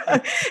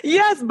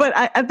 Yes, but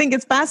I think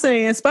it's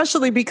fascinating,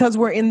 especially because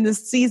we're in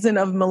this season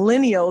of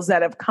millennials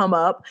that have come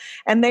up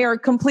and they are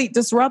complete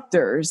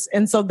disruptors.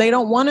 And so they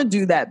don't want to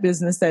do that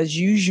business as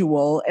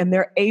usual. And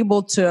they're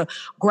able to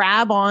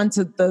grab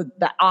onto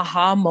the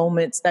aha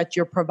moments that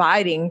you're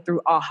providing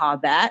through Aha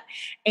That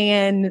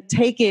and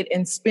take it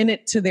and spin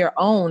it to their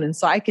own. And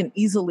so I can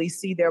easily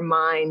see their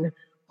mind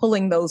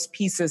pulling those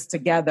pieces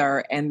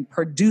together and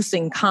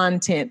producing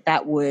content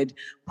that would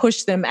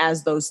push them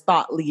as those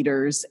thought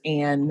leaders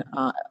and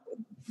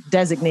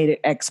designated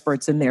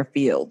experts in their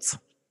fields.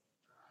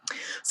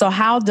 So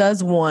how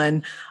does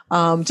one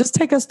just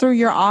take us through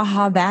your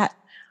Aha That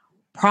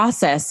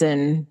process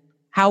and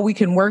how we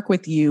can work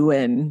with you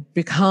and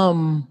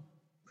become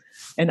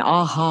an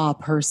aha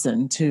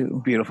person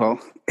too. Beautiful.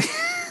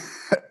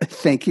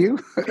 Thank you.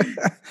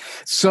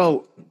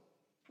 So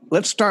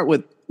let's start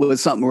with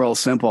something real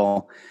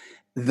simple.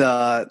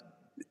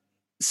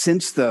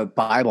 Since the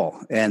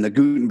Bible and the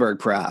Gutenberg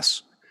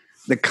press,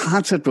 the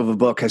concept of a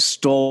book has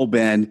still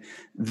been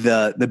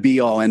the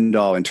be all end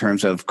all in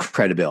terms of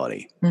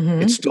credibility.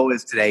 Mm-hmm. It still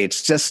is today.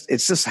 It's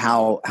just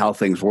how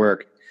things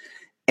work.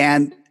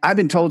 And I've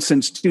been told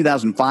since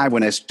 2005,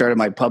 when I started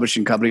my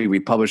publishing company, we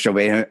published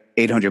over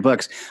 800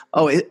 books.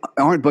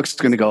 Aren't books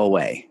going to go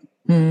away?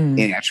 And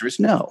the answer is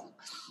no.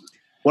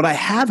 What I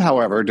have,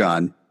 however,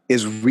 done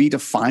is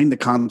redefine the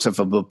concept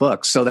of a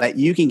book so that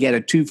you can get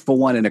a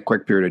 2-for-1 in a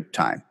quick period of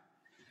time.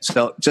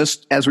 So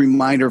just as a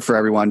reminder for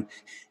everyone,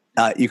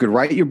 you could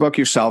write your book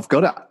yourself.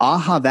 Go to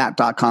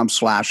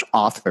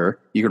ahathat.com/author.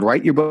 You could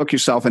write your book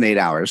yourself in 8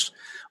 hours.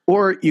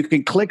 Or you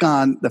can click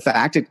on the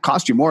fact, it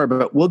costs you more,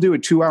 but we'll do a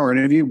 2-hour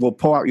interview. We'll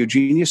pull out your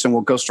genius and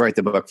we'll ghostwrite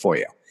the book for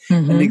you.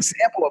 Mm-hmm. An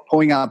example of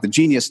pulling out the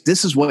genius,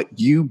 this is what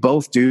you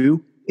both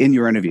do in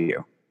your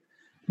interview.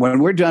 When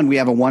we're done, we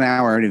have a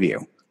 1-hour interview.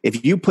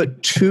 If you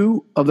put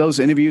 2 of those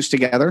interviews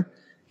together,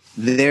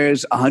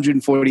 there's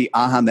 140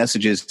 aha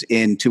messages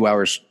in 2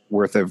 hours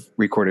worth of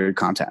recorded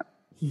content.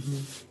 Mm-hmm.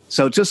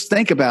 So just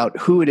think about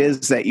who it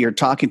is that you're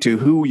talking to,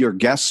 who your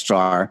guests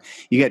are.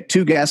 You get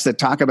 2 guests that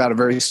talk about a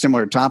very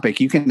similar topic.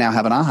 You can now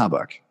have an aha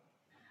book.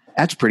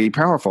 That's pretty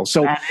powerful.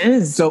 So that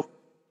is. So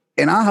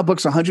an aha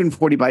book's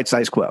 140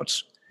 bite-sized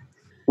quotes.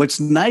 What's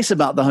nice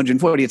about the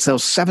 140, it's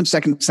those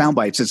 7-second sound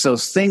bites. It's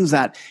those things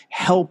that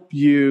help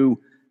you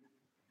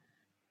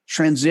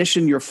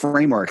transition your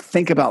framework,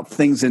 think about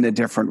things in a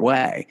different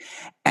way.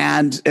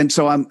 And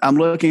so I'm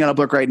looking at a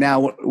book right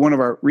now. One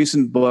of our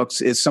recent books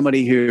is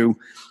somebody who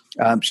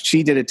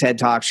she did a TED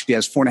Talk. She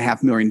has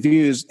 4.5 million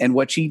views. And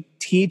what she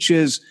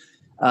teaches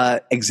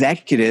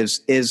executives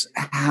is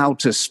how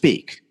to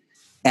speak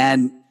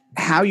and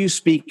how you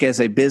speak as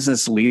a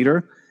business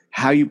leader,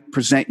 how you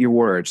present your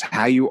words,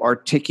 how you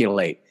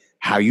articulate,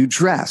 how you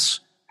dress,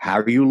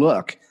 how you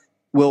look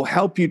will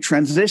help you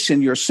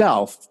transition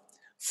yourself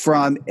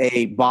from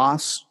a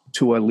boss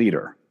to a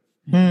leader.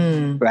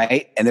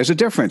 Right? And there's a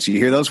difference. You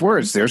hear those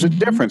words. There's a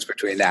difference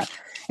between that.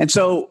 And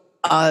so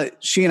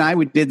she and I,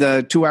 we did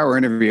the 2-hour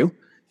interview.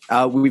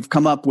 We've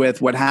come up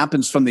with what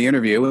happens from the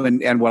interview.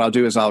 And what I'll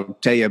do is I'll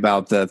tell you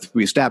about the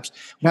 3 steps.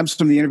 What happens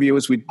from the interview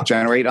is we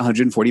generate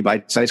 140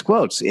 bite-sized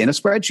quotes in a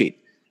spreadsheet.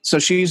 So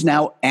she's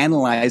now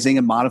analyzing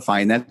and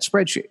modifying that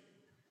spreadsheet.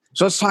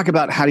 So let's talk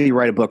about how do you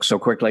write a book so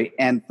quickly.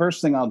 And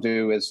first thing I'll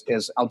do is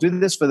I'll do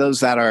this for those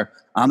that are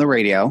on the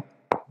radio.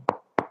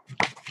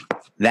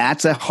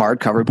 That's a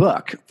hardcover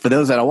book. For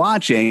those that are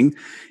watching,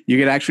 you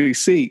can actually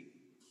see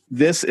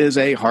this is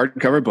a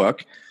hardcover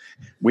book.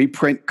 We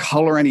print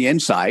color on the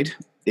inside.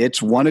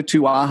 It's 1 to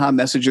 2 aha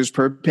messages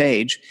per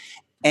page.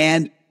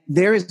 And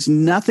there is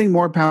nothing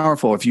more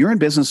powerful. If you're in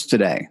business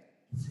today,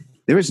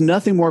 there is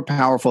nothing more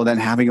powerful than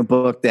having a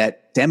book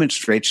that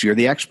demonstrates you're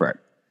the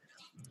expert.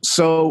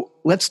 So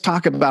let's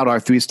talk about our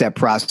 3-step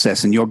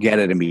process, and you'll get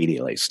it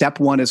immediately. Step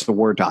 1 is the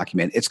Word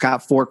document. It's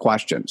got 4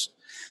 questions.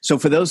 So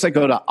for those that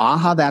go to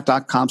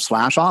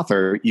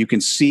ahathat.com/author, you can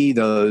see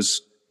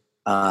those.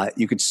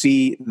 You can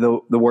see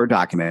the Word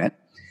document.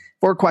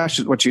 4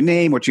 questions: what's your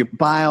name? What's your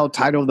bio?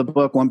 Title of the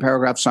book? 1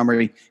 paragraph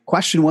summary.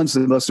 Question 1 is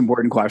the most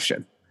important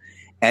question,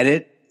 and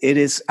it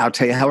is. I'll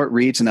tell you how it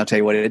reads, and I'll tell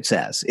you what it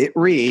says. It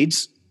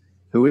reads,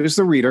 "Who is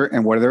the reader,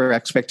 and what are their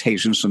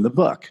expectations from the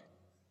book?"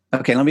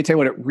 Okay, let me tell you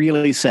what it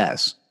really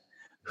says.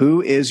 Who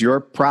is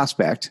your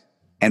prospect,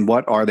 and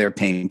what are their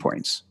pain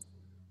points?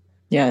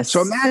 Yes.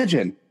 So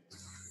imagine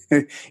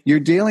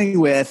you're dealing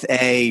with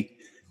a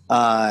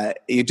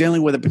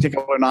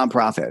particular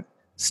nonprofit,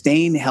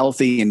 staying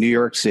healthy in New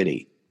York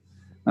City.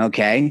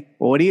 Okay,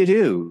 well, what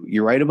do?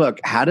 You write a book,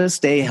 How to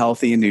Stay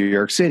Healthy in New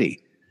York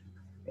City,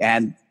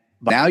 and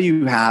now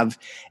you have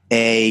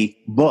a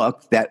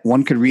book that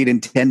one could read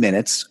in 10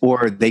 minutes,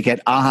 or they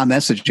get aha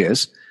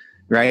messages,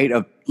 right,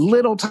 of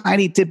little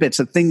tiny tidbits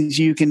of things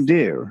you can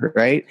do,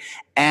 right?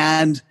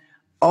 And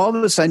all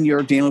of a sudden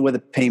you're dealing with a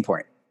pain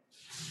point.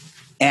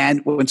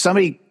 And when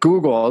somebody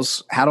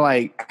Googles, how do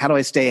I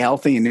stay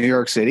healthy in New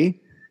York City?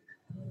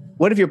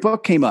 What if your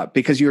book came up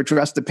because you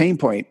addressed the pain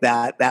point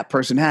that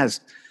person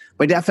has?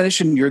 By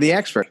definition, you're the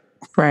expert.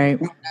 Right.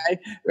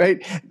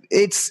 Right.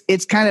 It's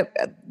kind of,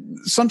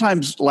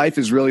 sometimes life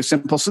is really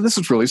simple. So this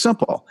is really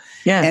simple.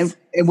 Yes.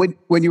 And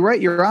when you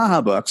write your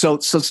aha book, so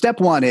step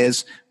 1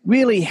 is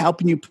really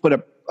helping you put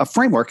a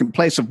framework in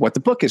place of what the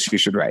book is you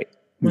should write.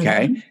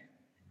 Okay. Mm-hmm.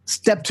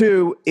 Step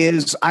 2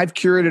 is I've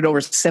curated over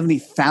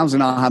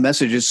 70,000 aha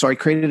messages. So I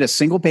created a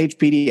single page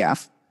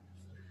PDF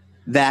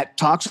that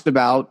talks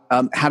about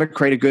how to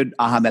create a good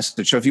aha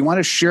message. So if you want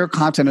to share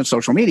content on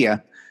social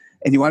media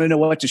and you want to know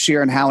what to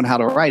share and how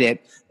to write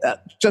it,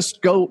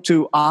 just go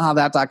to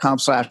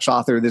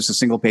ahathat.com/author. There's a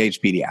single page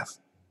PDF.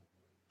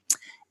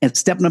 And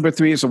step number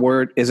 3 is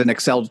an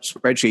Excel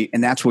spreadsheet,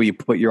 and that's where you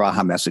put your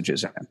aha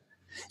messages in.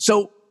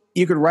 So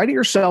you could write it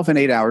yourself in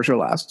 8 hours or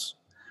less,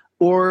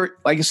 or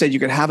like I said, you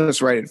could have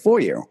us write it for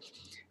you.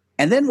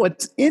 And then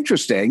what's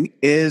interesting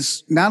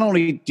is not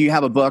only do you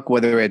have a book,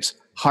 whether it's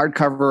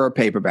hardcover or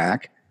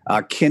paperback,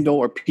 Kindle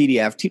or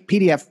PDF.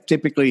 PDF,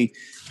 typically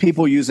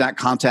people use that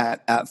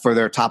content for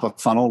their top of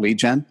funnel lead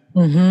gen,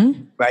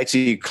 right? So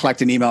you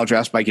collect an email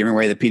address by giving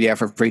away the PDF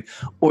for free,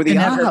 or the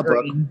aha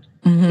book.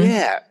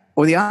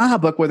 Or the aha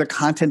book where the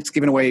content's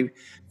given away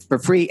for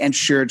free and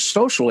shared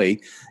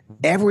socially.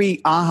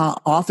 Every aha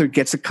author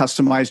gets a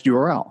customized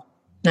URL.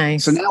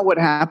 Nice. So now what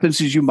happens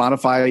is you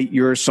modify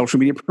your social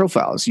media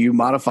profiles, you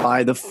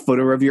modify the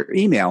footer of your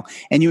email,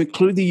 and you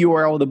include the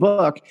URL of the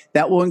book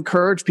that will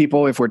encourage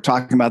people, if we're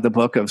talking about the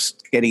book of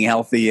getting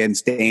healthy and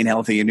staying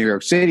healthy in New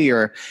York City,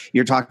 or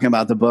you're talking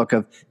about the book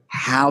of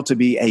how to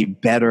be a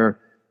better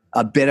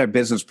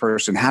business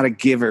person, how to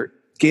give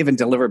and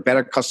deliver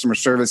better customer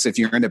service if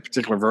you're in a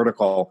particular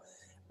vertical,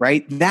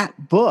 right?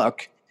 That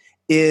book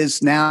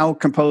is now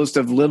composed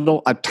of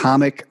little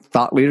atomic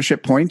thought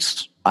leadership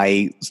points,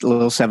 i.e.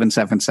 little 7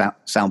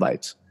 sound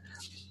bites.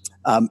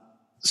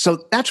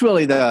 So that's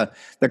really the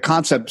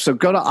concept. So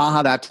go to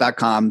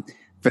ahathat.com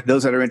for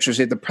those that are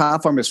interested. The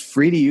platform is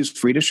free to use,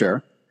 free to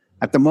share.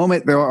 At the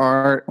moment, there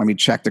are, let me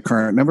check the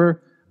current number,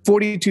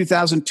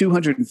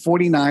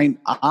 42,249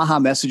 aha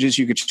messages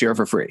you could share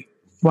for free.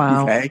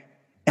 Wow. Okay.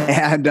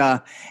 And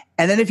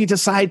then if you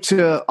decide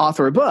to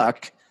author a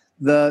book,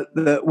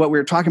 the what we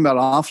were talking about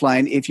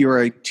offline, if you're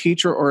a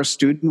teacher or a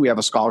student, we have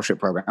a scholarship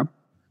program.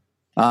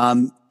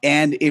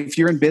 And if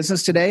you're in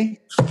business today,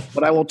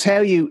 what I will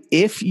tell you,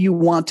 if you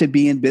want to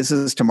be in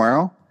business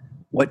tomorrow,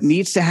 what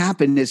needs to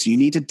happen is you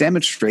need to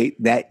demonstrate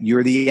that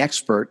you're the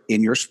expert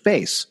in your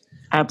space.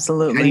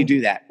 Absolutely. How do you do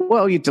that?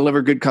 Well, you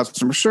deliver good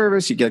customer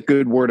service, you get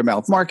good word of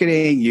mouth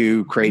marketing,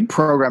 you create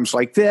programs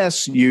like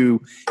this,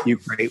 you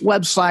create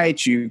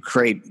websites, you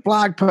create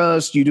blog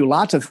posts, you do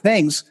lots of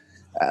things.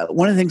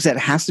 One of the things that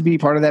has to be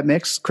part of that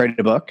mix, create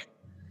a book.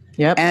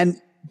 Yep. And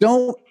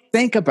don't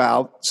think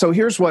about, so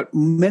here's what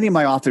many of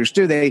my authors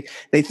do. They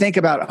think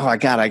about, oh, I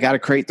got to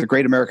create the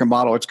great American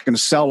model. It's going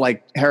to sell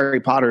like Harry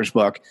Potter's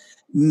book.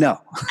 No,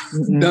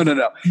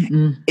 no.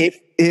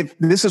 If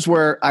this is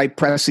where I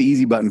press the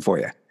easy button for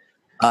you,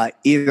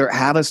 either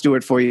have us do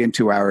it for you in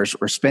 2 hours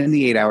or spend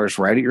the 8 hours,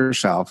 write it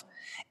yourself.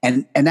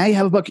 And now you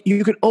have a book.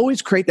 You could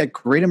always create that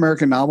great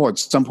American novel at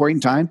some point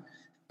in time.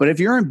 But if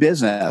you're in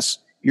business,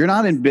 you're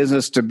not in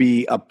business to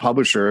be a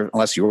publisher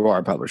unless you are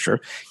a publisher.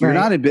 You're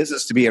not in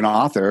business to be an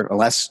author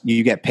unless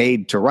you get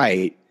paid to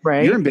write.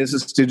 Right. You're in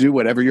business to do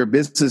whatever your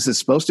business is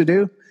supposed to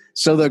do.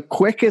 So the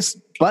quickest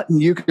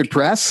button you could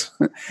press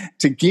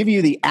to give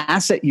you the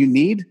asset you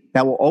need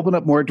that will open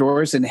up more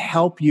doors and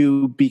help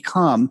you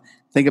become,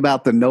 think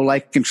about the know,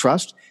 like, and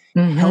trust,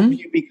 help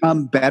you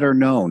become better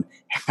known,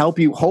 help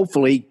you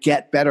hopefully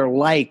get better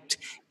liked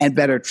and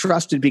better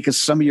trusted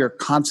because some of your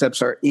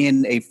concepts are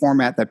in a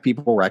format that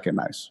people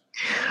recognize.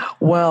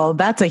 Well,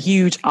 that's a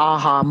huge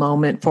aha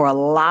moment for a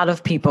lot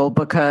of people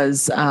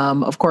because,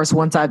 of course,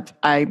 once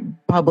I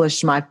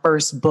published my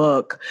first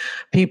book,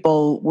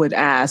 people would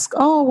ask,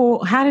 oh,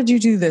 well, how did you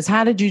do this?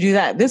 How did you do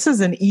that? This is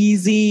an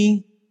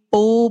easy,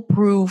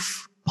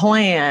 foolproof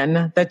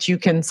plan that you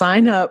can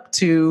sign up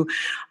to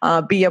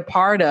be a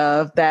part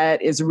of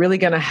that is really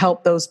going to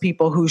help those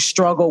people who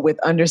struggle with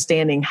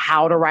understanding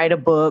how to write a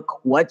book,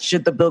 what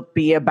should the book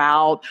be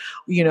about,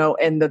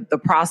 and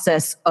the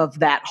process of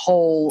that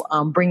whole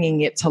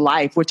bringing it to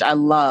life, which I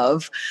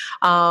love.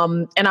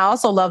 And I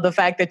also love the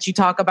fact that you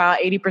talk about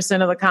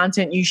 80% of the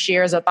content you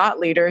share as a thought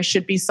leader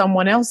should be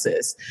someone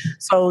else's.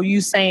 So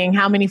you saying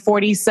how many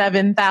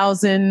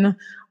 47,000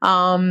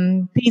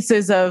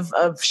 pieces of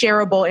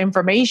shareable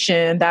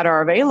information that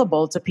are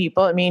available to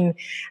people. I mean,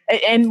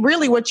 and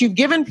really what you've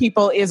given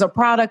people is a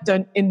product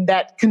in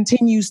that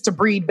continues to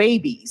breed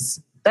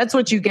babies. That's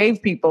what you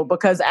gave people,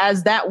 because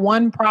as that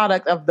one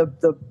product of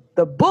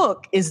the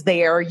book is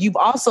there, you've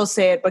also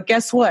said, but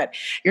guess what?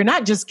 You're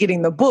not just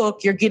getting the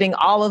book, you're getting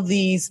all of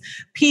these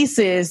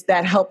pieces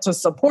that help to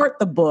support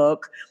the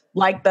book,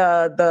 like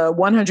the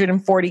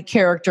 140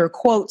 character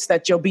quotes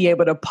that you'll be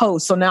able to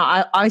post. So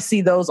now I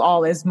see those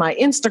all as my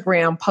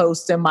Instagram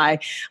posts and my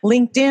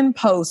LinkedIn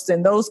posts,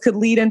 and those could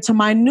lead into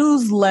my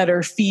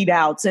newsletter feed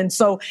outs. And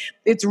so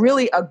it's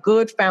really a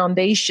good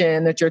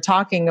foundation that you're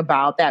talking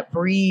about that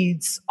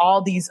breeds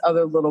all these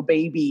other little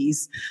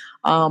babies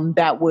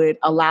that would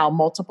allow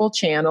multiple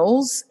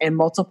channels and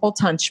multiple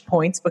touch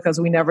points,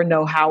 because we never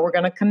know how we're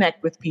going to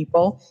connect with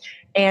people.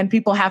 And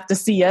people have to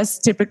see us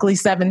typically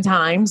 7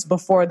 times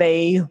before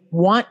they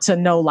want to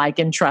know, like,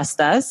 and trust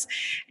us.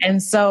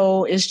 And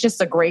so it's just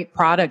a great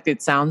product,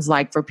 it sounds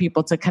like, for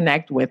people to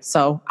connect with.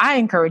 So I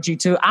encourage you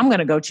to. I'm going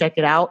to go check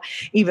it out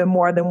even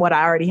more than what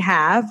I already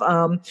have.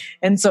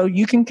 And so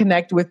you can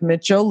connect with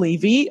Mitchell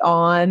Levy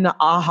on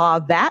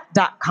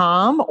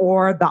ahathat.com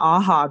or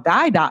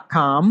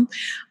theahaguy.com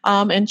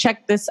and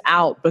check this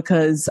out,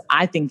 because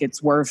I think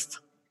it's worth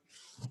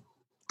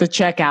the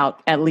checkout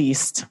at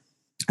least.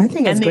 I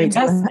think it's great.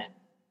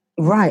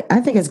 Right.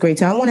 I think it's great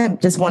too. I want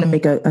to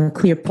make a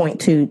clear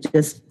point too,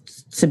 just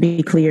to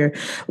be clear.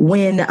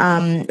 When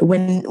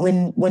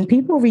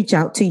people reach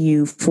out to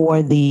you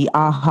for the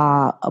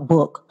AHA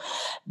book,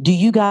 do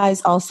you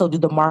guys also do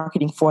the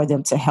marketing for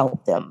them to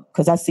help them?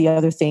 Because that's the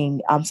other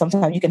thing.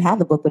 Sometimes you can have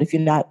the book, but if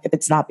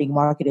it's not being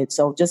marketed.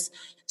 So just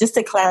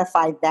to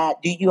clarify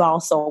that, do you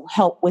also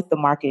help with the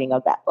marketing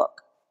of that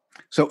book?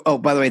 So,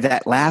 by the way,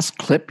 that last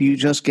clip you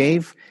just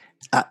gave,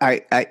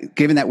 I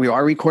given that we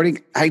are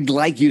recording, I'd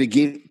like you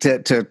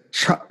to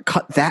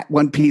cut that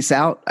one piece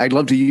out. I'd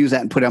love to use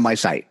that and put it on my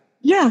site.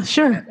 Yeah,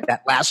 sure.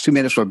 That last 2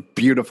 minutes were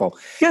beautiful.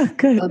 Yeah,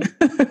 good.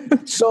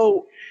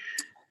 So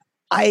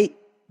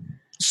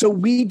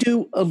we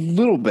do a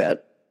little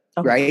bit,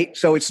 okay, right?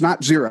 So it's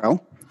not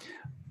zero.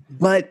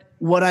 But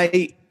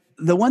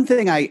the one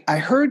thing I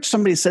heard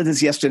somebody said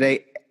this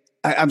yesterday.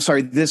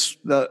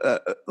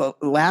 The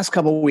last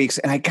couple of weeks,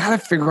 and I got to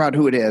figure out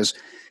who it is,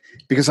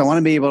 because I want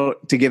to be able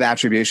to give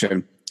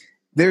attribution.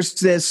 There's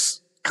this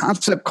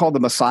concept called the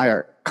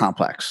Messiah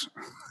complex.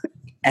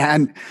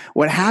 And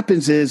what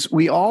happens is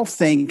we all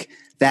think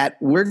that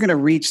we're going to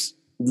reach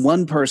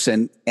one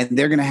person and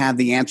they're going to have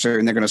the answer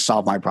and they're going to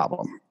solve my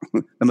problem,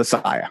 the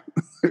Messiah,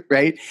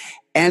 right?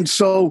 And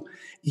so,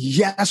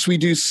 yes, we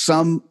do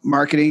some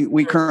marketing.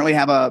 We currently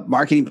have a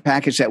marketing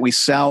package that we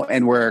sell,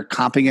 and we're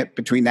comping it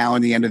between now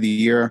and the end of the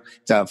year.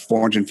 It's a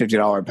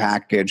 $450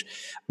 package.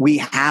 We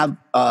have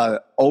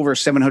over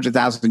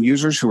 700,000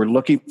 users who are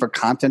looking for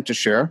content to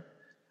share.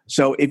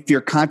 So if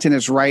your content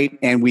is right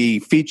and we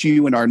feature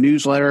you in our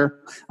newsletter,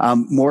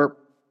 more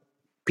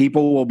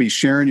people will be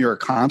sharing your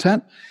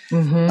content.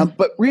 Mm-hmm.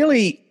 But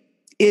really,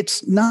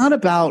 it's not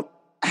about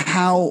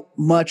how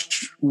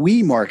much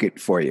we market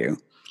for you.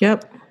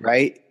 Yep.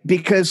 Right?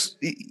 Because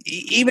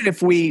even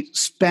if we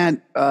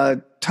spent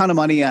a ton of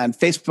money on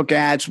Facebook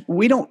ads,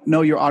 we don't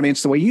know your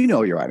audience the way you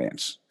know your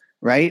audience,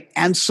 right?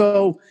 And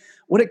so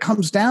what it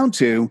comes down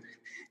to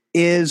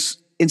is,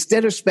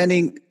 instead of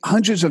spending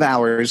hundreds of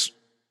hours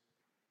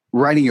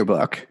writing your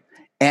book,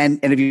 and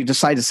if you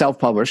decide to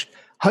self-publish,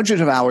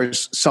 hundreds of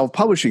hours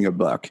self-publishing a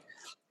book,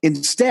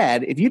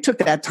 instead, if you took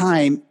that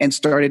time and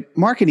started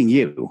marketing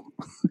you,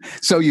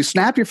 so you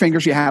snap your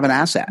fingers, you have an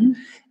asset.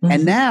 Mm-hmm.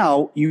 And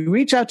now you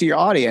reach out to your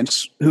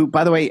audience who,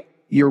 by the way,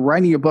 you're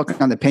writing your book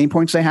on the pain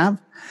points they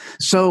have.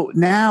 So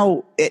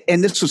now,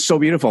 and this was so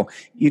beautiful,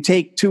 you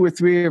take 2 or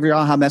 3 of your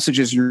AHA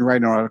messages and you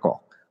write an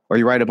article or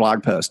you write a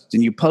blog post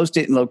and you post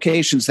it in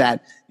locations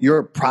that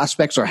your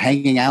prospects are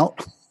hanging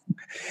out.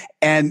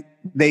 And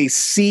they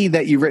see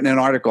that you've written an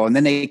article, and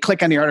then they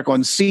click on the article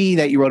and see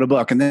that you wrote a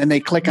book, and then they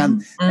click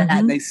on that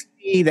and they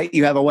see that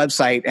you have a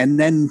website. And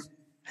then,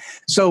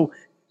 so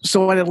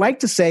what I'd like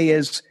to say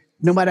is,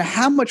 no matter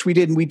how much we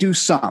did, and we do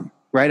some,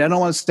 right? I don't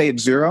want to stay at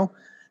zero.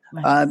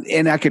 Right.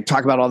 And I could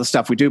talk about all the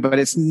stuff we do, but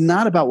it's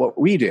not about what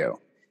we do.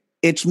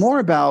 It's more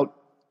about,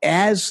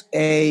 as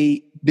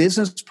a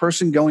business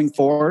person going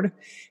forward,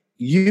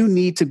 you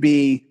need to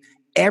be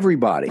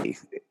everybody.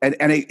 And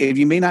if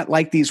you may not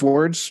like these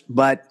words,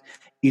 but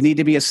you need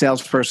to be a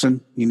salesperson.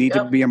 You need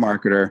to be a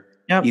marketer.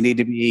 Yep. You need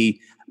to be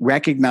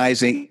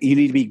recognizing, you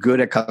need to be good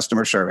at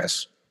customer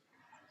service.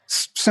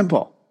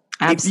 Simple.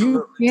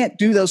 Absolutely. If you can't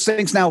do those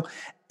things, now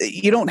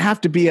you don't have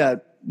to be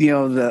a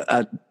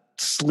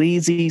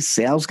sleazy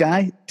sales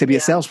guy to be a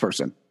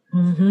salesperson,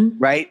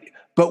 right?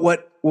 But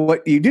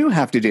what you do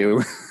have to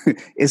do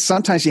is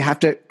sometimes you have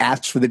to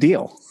ask for the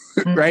deal,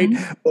 right?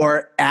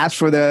 Or ask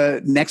for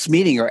the next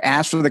meeting, or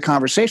ask for the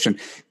conversation.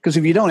 Because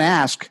if you don't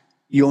ask,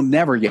 you'll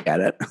never get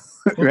it,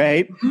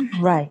 right?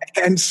 Right.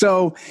 And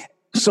so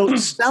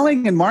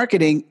selling and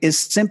marketing is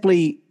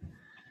simply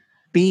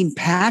being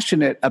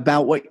passionate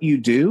about what you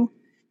do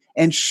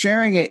and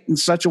sharing it in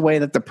such a way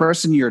that the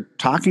person you're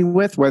talking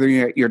with, whether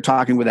you're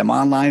talking with them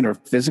online or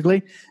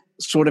physically,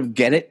 sort of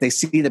get it. They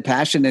see the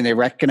passion and they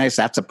recognize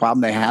that's a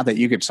problem they have that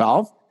you could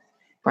solve.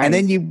 Right. And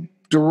then you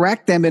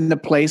direct them in a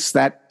place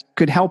that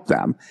could help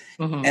them.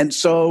 And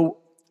so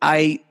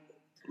it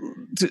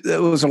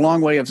was a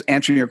long way of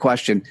answering your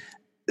question.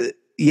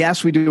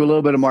 Yes, we do a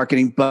little bit of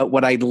marketing, but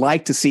what I'd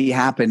like to see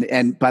happen,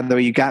 and by the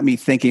way, you got me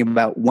thinking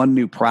about one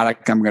new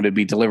product I'm going to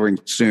be delivering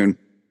soon.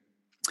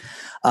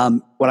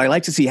 What I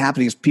like to see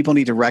happening is people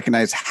need to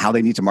recognize how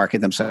they need to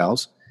market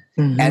themselves.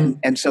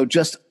 And so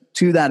just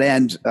to that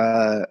end,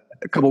 a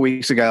couple of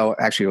weeks ago,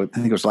 actually, I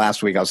think it was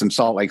last week, I was in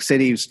Salt Lake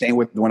City staying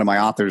with one of my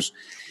authors,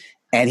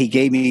 and he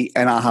gave me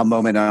an aha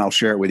moment, and I'll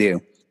share it with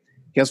you.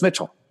 He goes,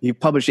 Mitchell, you've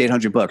published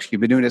 800 books.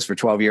 You've been doing this for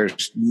 12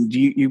 years.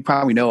 You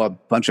probably know a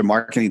bunch of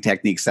marketing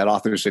techniques that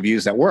authors have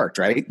used that worked,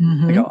 right?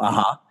 I go,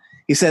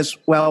 He says,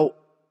 well,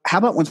 how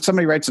about when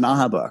somebody writes an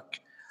aha book,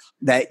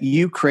 that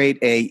you create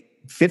a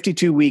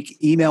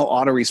 52-week email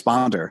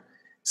autoresponder,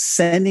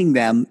 sending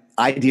them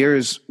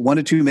ideas, 1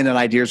 to 2 minute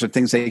ideas of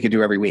things they could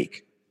do every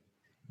week.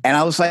 And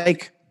I was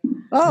like,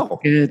 oh,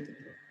 good.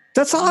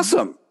 That's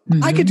awesome.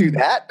 I could do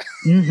that.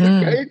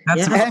 Right?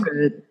 That's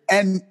good.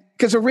 And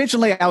because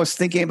originally I was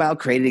thinking about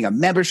creating a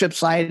membership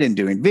site and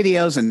doing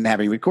videos and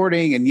having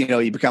recording, and,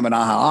 you become an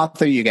AHA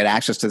author, you get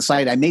access to the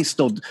site. I may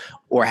still,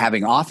 or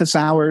having office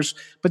hours,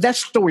 but that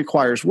still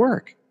requires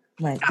work.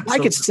 Right. I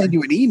could send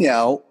you an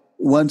email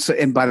once,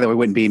 and by the way, it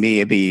wouldn't be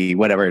me, it'd be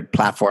whatever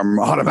platform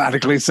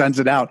automatically sends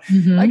it out.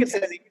 I could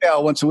send an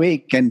email once a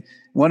week, and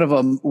one of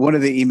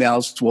the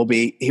emails will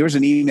be, here's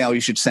an email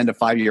you should send to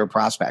 5-year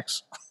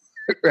prospects,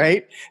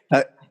 right?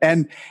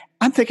 And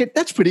I'm thinking,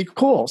 that's pretty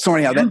cool. So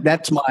anyhow,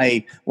 that's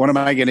what am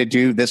I going to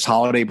do this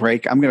holiday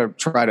break? I'm going to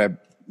try to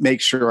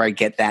make sure I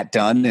get that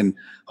done. And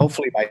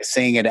hopefully by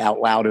saying it out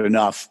loud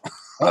enough,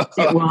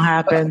 it will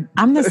happen.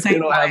 I'm the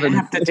same way. I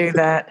have to do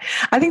that.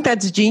 I think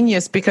that's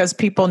genius because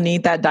people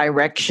need that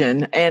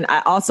direction. And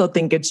I also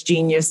think it's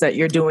genius that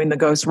you're doing the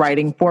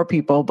ghostwriting for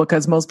people,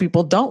 because most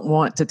people don't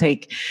want to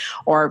take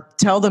or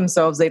tell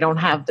themselves they don't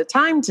have the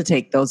time to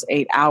take those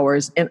 8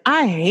 hours. And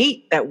I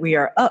hate that we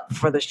are up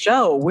for the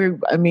show.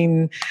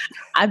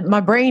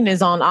 My brain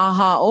is on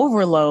aha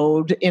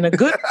overload in a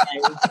good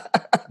way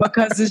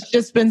because it's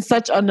just been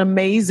such an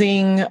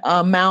amazing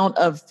amount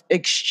of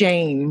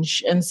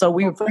exchange. And so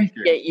we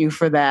appreciate you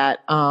for that,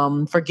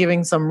 for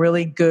giving some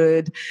really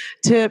good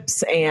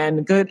tips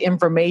and good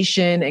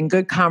information and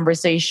good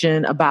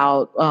conversation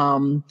about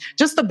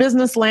just the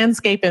business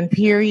landscape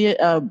period,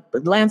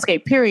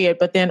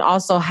 but then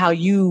also how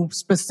you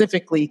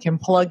specifically can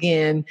plug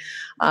in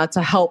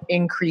to help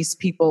increase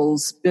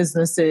people's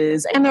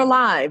businesses and their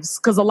lives.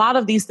 Because a lot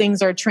of these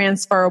things are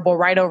transferable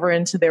right over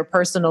into their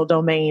personal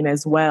domain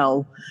as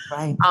well.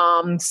 Right.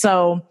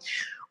 So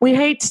we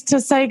hate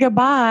to say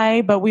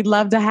goodbye, but we'd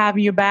love to have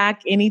you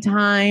back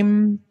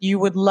anytime you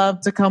would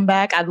love to come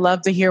back. I'd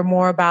love to hear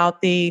more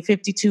about the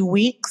 52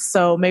 weeks.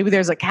 So maybe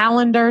there's a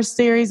calendar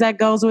series that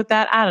goes with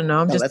that. I don't know.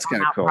 I'm just that's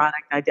kind of cool.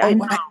 Product idea.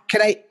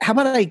 How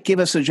about I give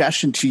a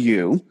suggestion to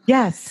you?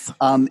 Yes.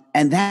 And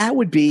that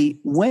would be,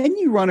 when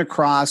you run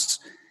across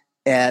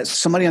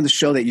somebody on the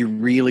show that you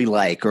really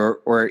like,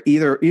 or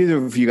either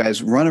of you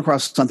guys run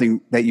across somebody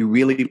you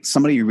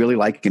really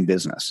like in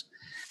business,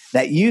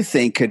 that you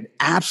think could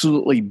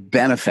absolutely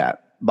benefit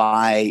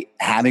by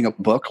having a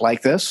book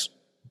like this,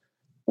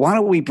 why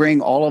don't we bring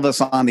all of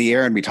us on the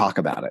air and we talk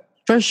about it?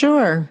 For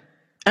sure.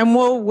 And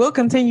we'll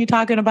continue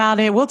talking about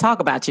it. We'll talk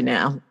about you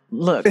now.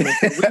 Look, we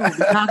will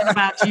be talking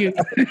about you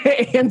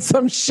in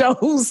some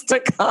shows to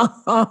come.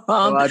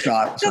 Well, that's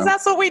awesome. Because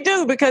that's what we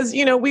do. Because,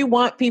 we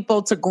want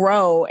people to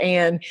grow.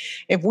 And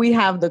if we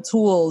have the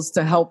tools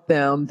to help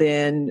them,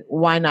 then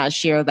why not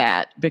share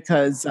that?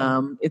 Because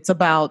it's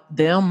about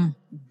them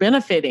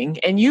benefiting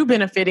and you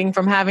benefiting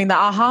from having the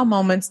aha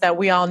moments that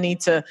we all need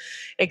to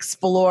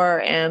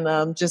explore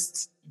and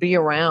just be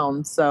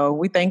around. So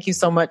we thank you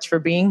so much for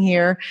being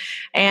here.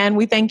 And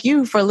we thank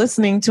you for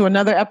listening to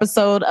another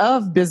episode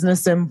of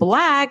Business in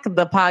Black,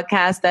 the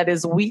podcast that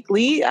is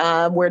weekly,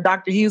 where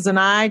Dr. Hughes and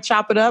I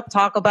chop it up,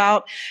 talk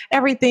about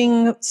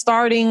everything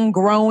starting,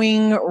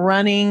 growing,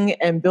 running,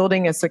 and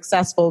building a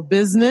successful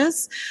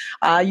business.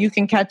 You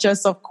can catch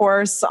us, of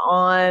course,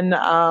 on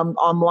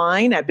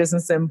online at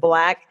Business in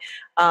Black.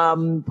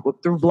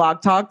 Through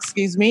Blog Talk,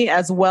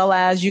 as well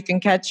as you can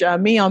catch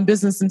me on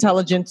Business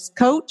Intelligence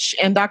Coach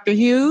and Dr.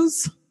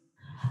 Hughes.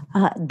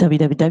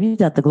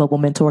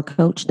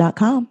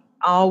 www.theglobalmentorcoach.com.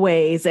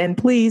 Always. And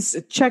please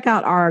check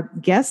out our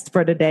guest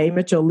for today,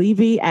 Mitchell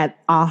Levy at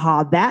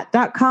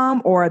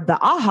ahathat.com or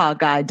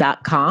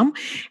theahaguy.com.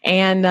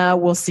 And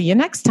we'll see you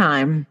next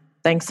time.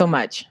 Thanks so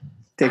much.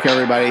 Take care,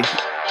 everybody.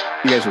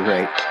 You guys were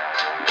great.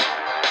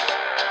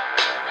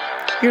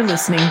 You're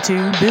listening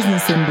to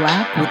Business in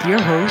Black with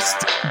your host,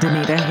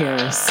 Danita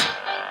Harris.